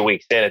only 2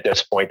 weeks in at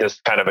this point. This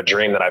is kind of a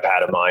dream that I've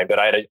had in mind, but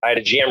I had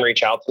a GM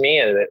reach out to me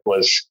and it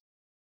was,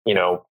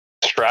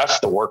 stress,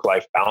 the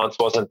work-life balance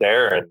wasn't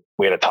there. And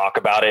we had to talk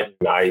about it.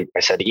 And I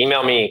said,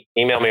 email me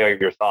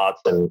your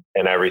thoughts and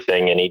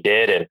everything. And he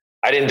did. And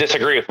I didn't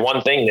disagree with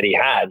one thing that he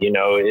had. You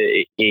know,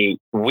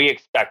 we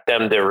expect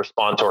them to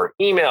respond to our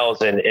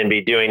emails and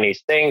be doing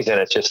these things. And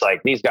it's just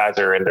like, these guys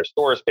are in their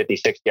stores 50,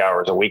 60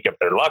 hours a week if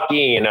they're lucky,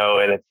 you know,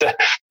 and it's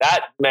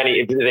that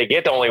many, they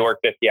get to only work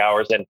 50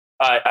 hours. And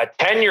a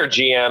 10-year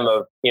GM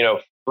of, you know,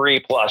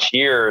 3+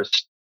 years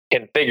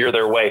can figure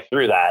their way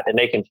through that, and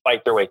they can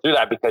fight their way through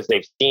that because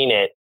they've seen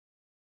it.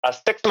 A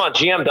 6-month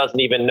GM doesn't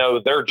even know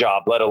their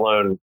job, let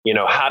alone, you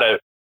know, how to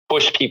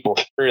push people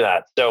through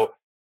that. So,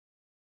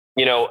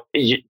 you know,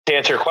 to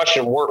answer your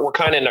question, we're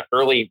kind of in the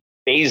early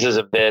phases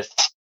of this,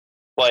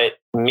 but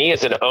me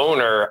as an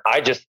owner,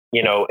 I just,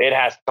 you know, it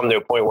has to come to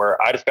a point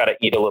where I just got to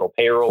eat a little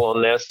payroll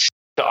on this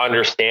to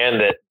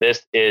understand that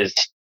this is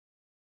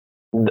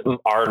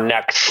our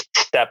next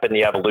step in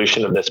the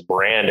evolution of this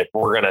brand. If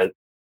we're going to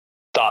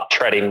stop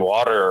treading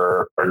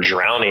water or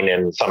drowning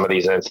in some of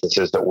these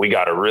instances, that we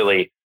got to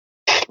really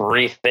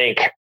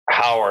rethink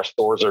how our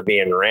stores are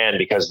being ran,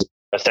 because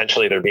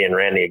essentially they're being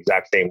ran the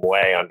exact same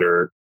way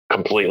under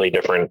completely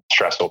different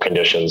stressful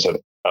conditions of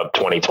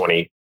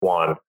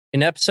 2021.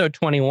 In episode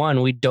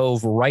 21, we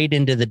dove right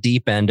into the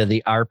deep end of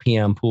the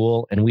RPM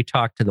pool, and we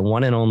talked to the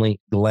one and only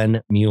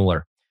Glenn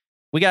Mueller.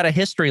 We got a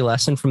history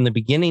lesson from the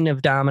beginning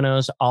of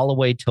Domino's all the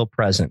way till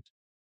present.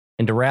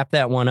 And to wrap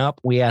that one up,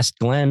 we asked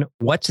Glenn,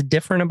 what's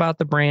different about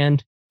the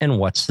brand and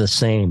what's the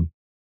same?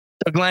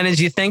 So Glenn,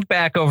 as you think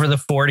back over the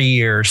 40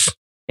 years,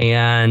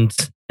 and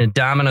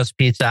Domino's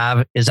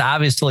Pizza is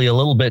obviously a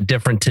little bit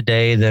different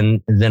today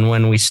than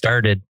when we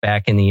started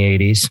back in the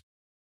 80s.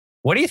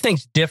 What do you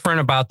think's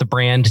different about the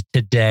brand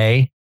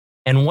today?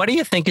 And what do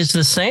you think is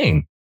the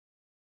same?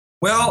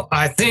 Well,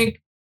 I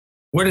think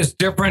what is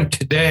different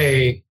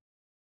today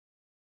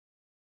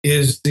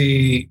is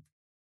the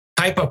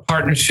type of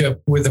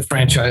partnership with the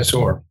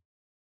franchisor.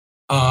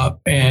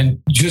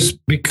 And just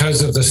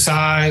because of the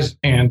size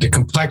and the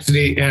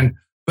complexity,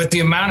 but the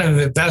amount of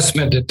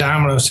investment that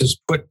Domino's has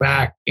put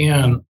back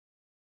into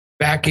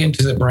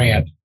the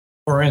brand.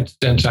 For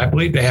instance, I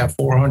believe they have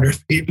 400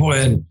 people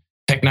in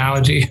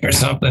technology or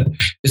something.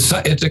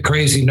 It's a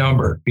crazy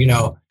number, you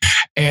know,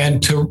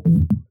 and to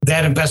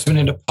that investment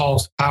into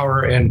Pulse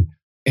Power and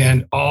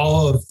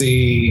all of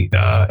the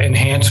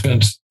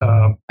enhancements.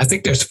 I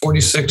think there's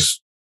 46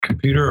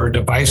 computer or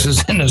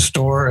devices in the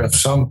store of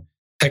some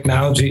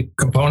technology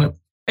component.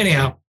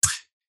 Anyhow,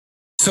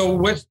 so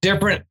what's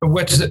different?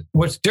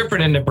 What's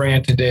different in the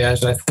brand today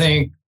is, I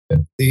think,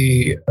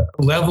 the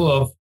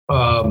level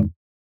of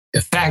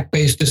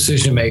fact-based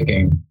decision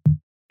making.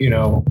 You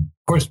know, of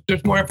course,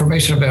 there's more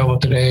information available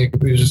today,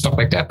 computers and stuff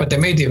like that. But they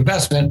made the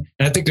investment,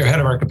 and I think they're ahead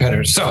of our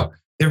competitors. So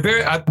they're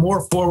very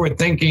more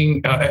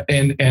forward-thinking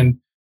and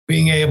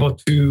being able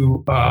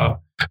to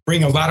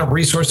bring a lot of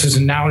resources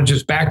and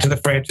knowledge back to the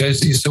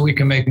franchisees so we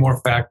can make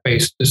more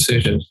fact-based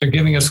decisions. They're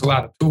giving us a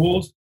lot of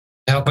tools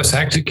to help us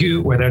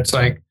execute, whether it's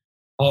like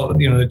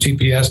all, you know, the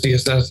GPS,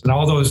 DSS, and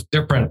all those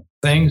different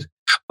things.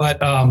 But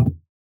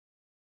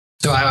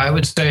so I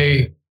would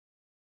say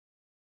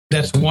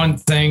that's one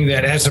thing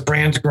that, as the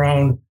brand's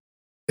grown,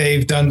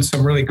 they've done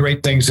some really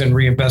great things in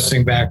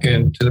reinvesting back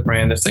into the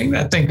brand. The thing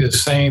that I think is the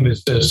same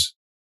is this,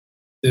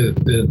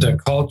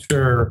 the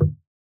culture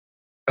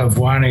of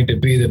wanting to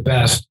be the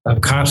best,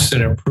 of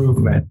constant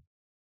improvement,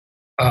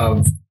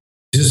 of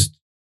just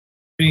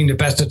being the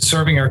best at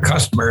serving our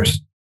customers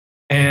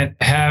and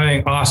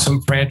having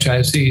awesome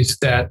franchisees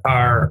that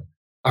are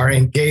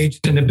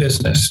engaged in the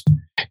business.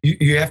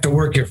 You have to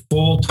work your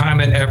full time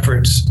and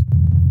efforts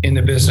in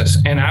the business.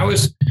 And I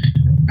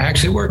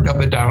actually worked up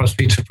at Domino's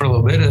Pizza for a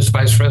little bit as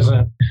vice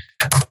president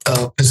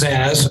of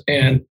Pizzazz,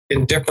 and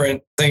in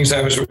different things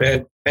I was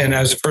at, and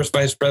I was the first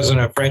vice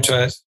president of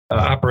franchise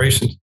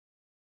operations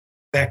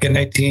back in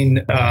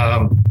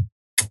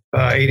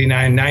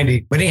 1989,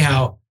 90. But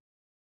anyhow,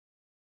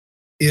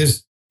 they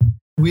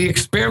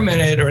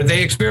experimented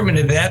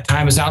at that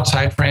time as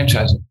outside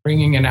franchising,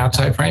 bringing in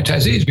outside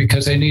franchisees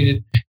because they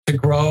needed to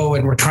grow,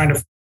 and we're trying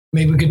to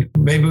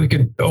maybe we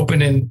could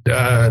open in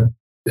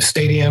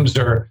stadiums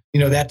or, you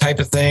know, that type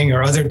of thing,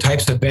 or other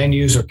types of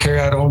venues, or carry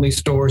out only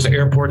stores,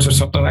 airports, or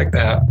something like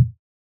that.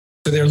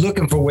 So they're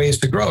looking for ways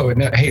to grow,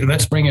 and hey,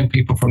 let's bring in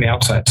people from the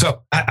outside.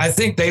 So I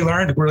think they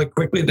learned really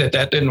quickly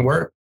that didn't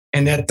work,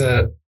 and that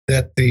the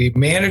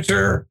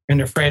manager and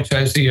the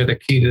franchisee are the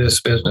key to this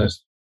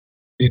business.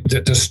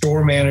 The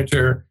store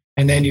manager,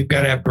 and then you've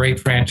got to have great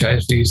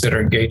franchisees that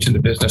are engaged in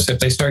the business. If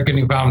they start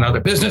getting involved in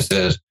other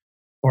businesses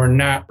or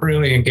not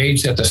really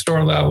engaged at the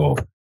store level,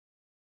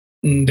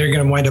 they're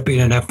going to wind up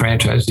being an F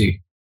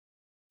franchisee.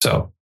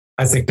 So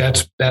I think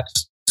that's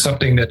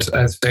something that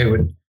I'd say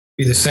would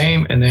be the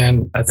same. And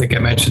then I think I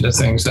mentioned the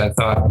things that I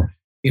thought,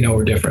 you know,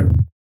 were different.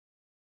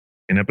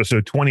 In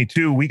episode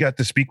 22, we got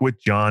to speak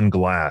with John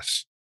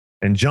Glass.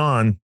 And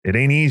John, it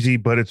ain't easy,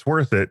 but it's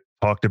worth it,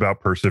 talked about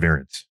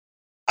perseverance.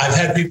 I've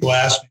had people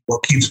ask me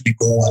what keeps me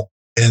going.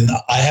 And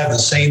I have the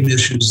same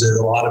issues that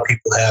a lot of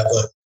people have.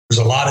 There's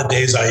a lot of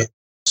days I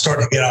start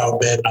to get out of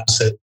bed and I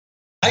said,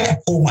 I can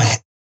pull my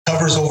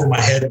covers over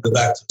my head and go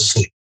back to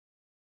sleep.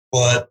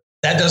 But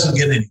that doesn't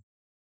get any.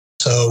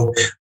 So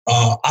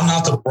I'm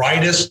not the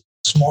brightest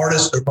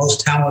smartest or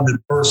most talented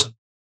person,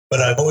 but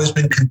I've always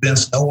been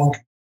convinced no one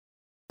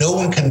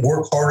can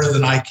work harder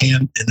than I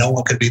can, and no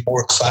one can be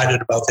more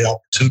excited about the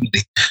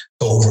opportunity to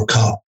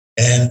overcome.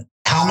 And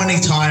how many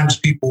times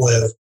people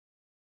have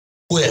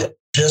quit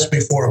just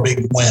before a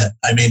big win?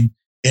 I mean,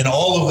 in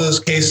all of those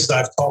cases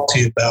I've talked to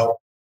you about,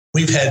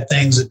 we've had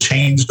things that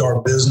changed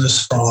our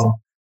business from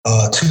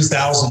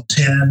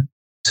 2010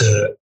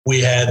 to we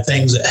had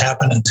things that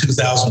happened in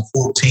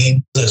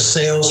 2014. The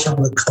sales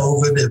from the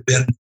COVID have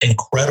been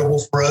incredible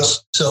for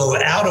us. So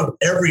out of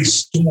every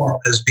storm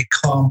has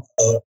become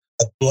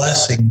a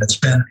blessing that's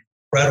been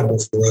incredible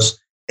for us.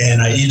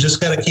 And you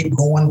just got to keep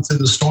going through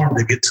the storm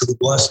to get to the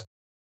blessing.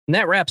 And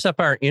that wraps up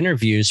our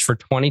interviews for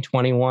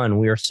 2021.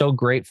 We are so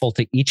grateful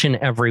to each and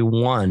every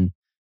one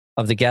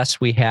of the guests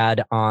we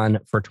had on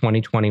for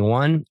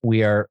 2021.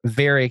 We are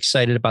very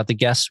excited about the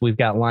guests we've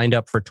got lined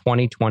up for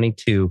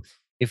 2022.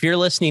 If you're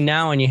listening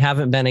now and you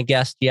haven't been a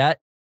guest yet,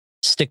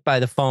 stick by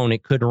the phone.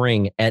 It could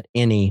ring at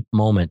any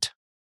moment.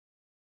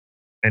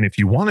 And if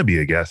you want to be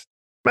a guest,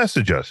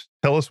 message us.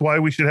 Tell us why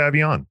we should have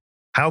you on.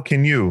 How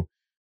can you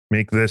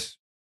make this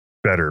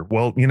better?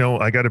 Well,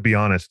 I got to be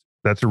honest.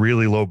 That's a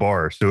really low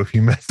bar. So if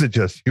you message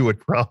us, you would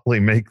probably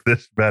make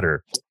this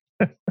better.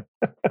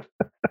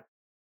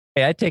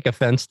 Hey, I take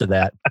offense to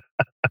that.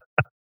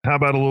 How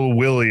about a little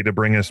Willie to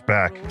bring us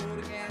back?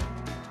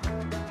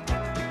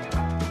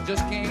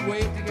 Just can't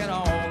wait to get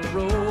on the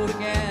road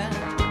again.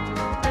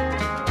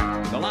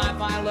 The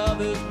life I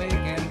love is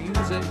making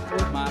music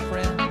with my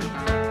friends,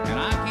 and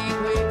I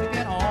can't wait to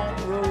get on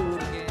the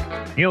road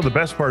again. The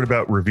best part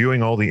about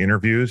reviewing all the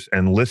interviews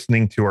and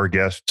listening to our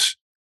guests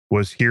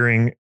was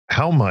hearing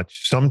how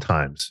much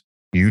sometimes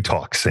you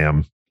talk,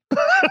 Sam. I'm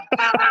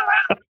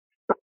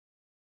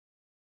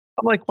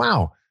like,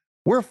 wow,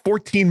 we're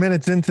 14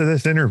 minutes into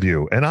this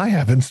interview and I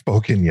haven't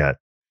spoken yet.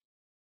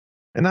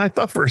 And I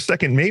thought for a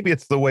second, maybe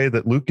it's the way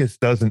that Lucas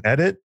doesn't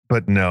edit,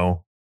 but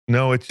no,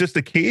 it's just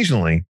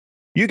occasionally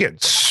you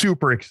get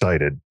super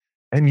excited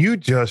and you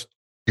just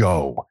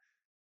go.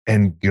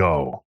 And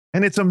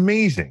it's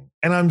amazing.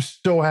 And I'm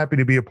so happy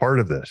to be a part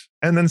of this.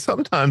 And then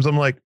sometimes I'm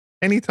like,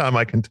 anytime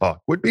I can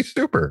talk would be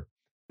super.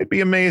 It'd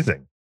be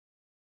amazing.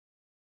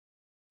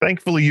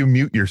 Thankfully, you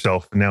mute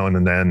yourself now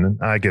and then.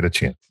 I get a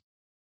chance.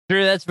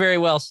 Drew, that's very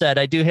well said.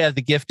 I do have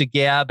the gift of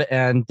gab,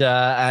 and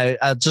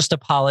I'll just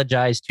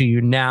apologize to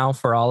you now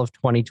for all of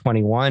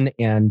 2021.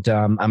 And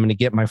I'm going to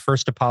get my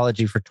first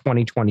apology for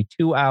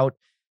 2022 out.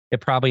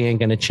 It probably ain't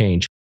going to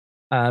change.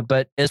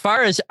 But as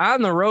far as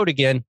on the road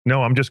again.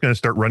 No, I'm just going to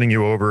start running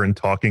you over and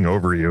talking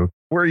over you.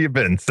 Where you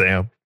been,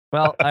 Sam?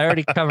 Well, I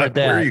already covered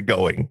that. Where are you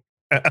going?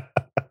 Where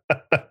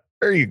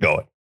are you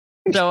going?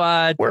 So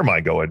where am I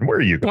going? Where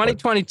are you going?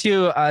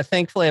 2022,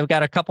 thankfully, I've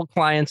got a couple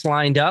clients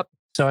lined up.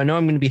 So I know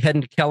I'm going to be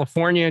heading to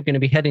California, going to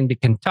be heading to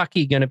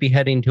Kentucky, going to be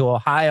heading to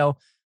Ohio.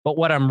 But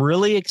what I'm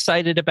really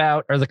excited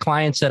about are the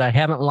clients that I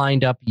haven't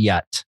lined up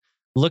yet.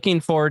 Looking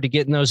forward to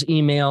getting those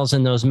emails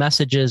and those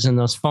messages and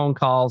those phone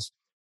calls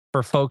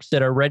for folks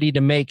that are ready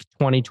to make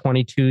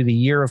 2022 the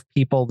year of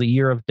people, the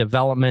year of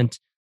development,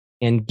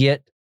 and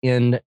get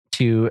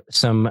into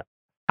some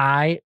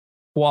high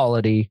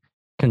quality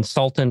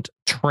consultant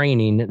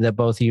training that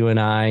both you and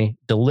I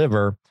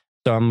deliver.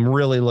 So I'm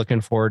really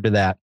looking forward to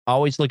that.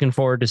 Always looking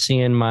forward to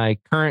seeing my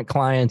current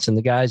clients and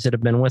the guys that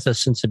have been with us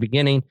since the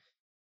beginning.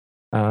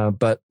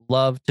 But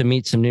love to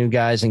meet some new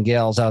guys and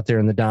gals out there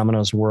in the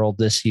Domino's world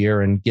this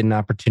year and get an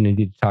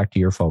opportunity to talk to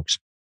your folks.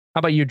 How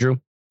about you, Drew?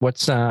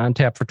 What's on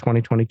tap for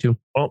 2022?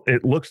 Well,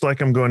 it looks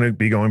like I'm going to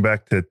be going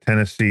back to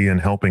Tennessee and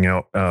helping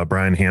out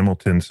Brian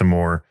Hamilton some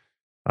more.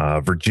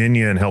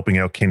 Virginia and helping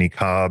out Kenny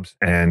Cobbs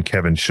and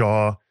Kevin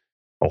Shaw.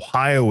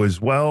 Ohio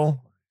as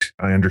well.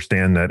 I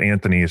understand that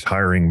Anthony is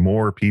hiring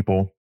more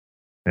people.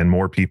 And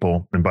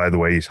by the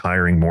way, he's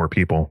hiring more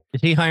people.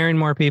 Is he hiring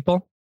more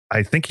people?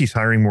 I think he's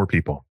hiring more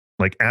people.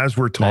 Like as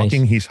we're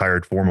talking, He's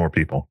hired 4 more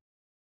people.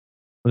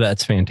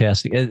 That's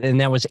fantastic. And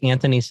that was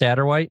Anthony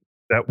Satterwhite?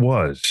 That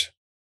was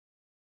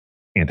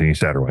Anthony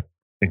Satterwhite.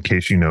 In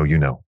case you know, you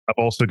know. I've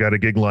also got a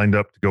gig lined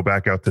up to go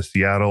back out to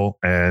Seattle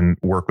and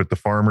work with the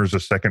Farmers a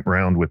second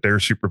round with their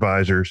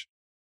supervisors.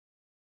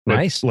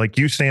 Nice. But like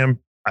you, Sam,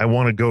 I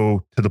want to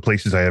go to the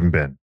places I haven't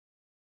been.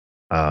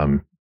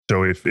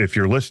 So if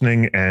you're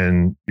listening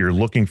and you're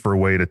looking for a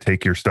way to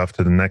take your stuff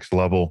to the next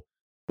level,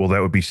 well,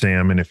 that would be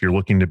Sam. And if you're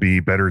looking to be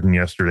better than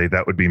yesterday,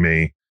 that would be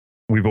me.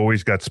 We've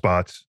always got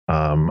spots.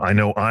 I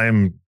know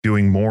I'm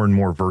doing more and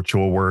more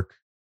virtual work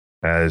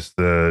as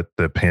the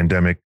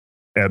pandemic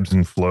ebbs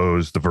and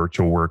flows. The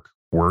virtual work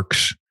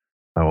works.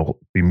 I'll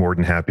be more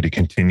than happy to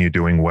continue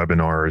doing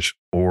webinars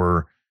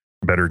or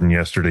Better Than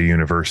Yesterday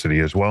University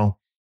as well.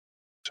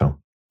 So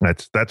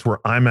that's where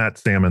I'm at,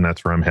 Sam, and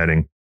that's where I'm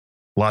heading.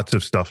 Lots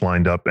of stuff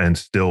lined up and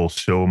still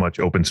so much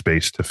open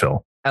space to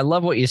fill. I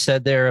love what you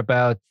said there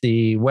about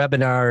the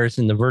webinars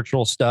and the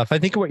virtual stuff. I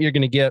think what you're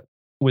going to get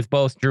with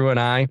both Drew and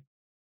I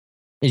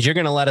is you're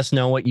going to let us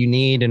know what you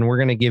need, and we're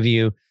going to give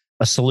you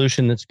a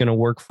solution that's going to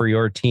work for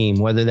your team,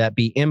 whether that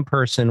be in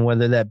person,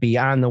 whether that be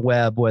on the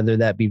web, whether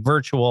that be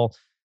virtual.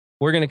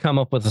 we're going to come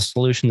up with a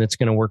solution that's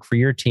going to work for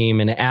your team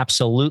and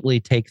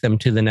absolutely take them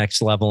to the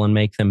next level and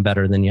make them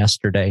better than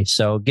yesterday.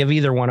 So give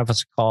either one of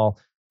us a call.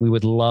 We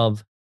would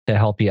love to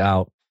help you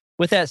out.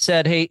 With that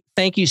said, hey,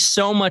 thank you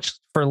so much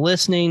for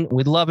listening.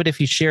 We'd love it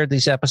if you shared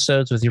these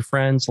episodes with your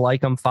friends,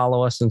 like them,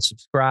 follow us, and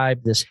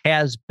subscribe. This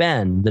has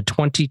been the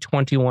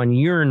 2021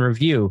 year in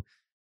review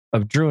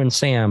of Drew and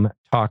Sam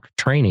Talk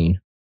Training.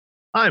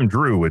 I'm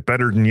Drew with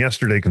Better Than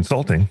Yesterday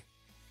Consulting.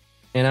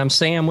 And I'm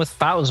Sam with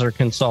Fowler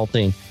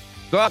Consulting.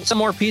 Go out and some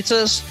more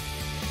pizzas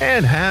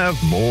and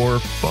have more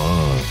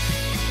fun.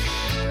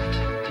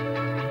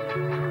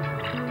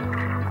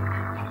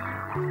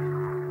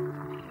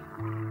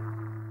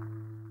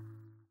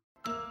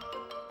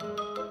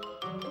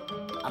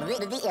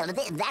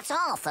 That's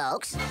all,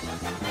 folks.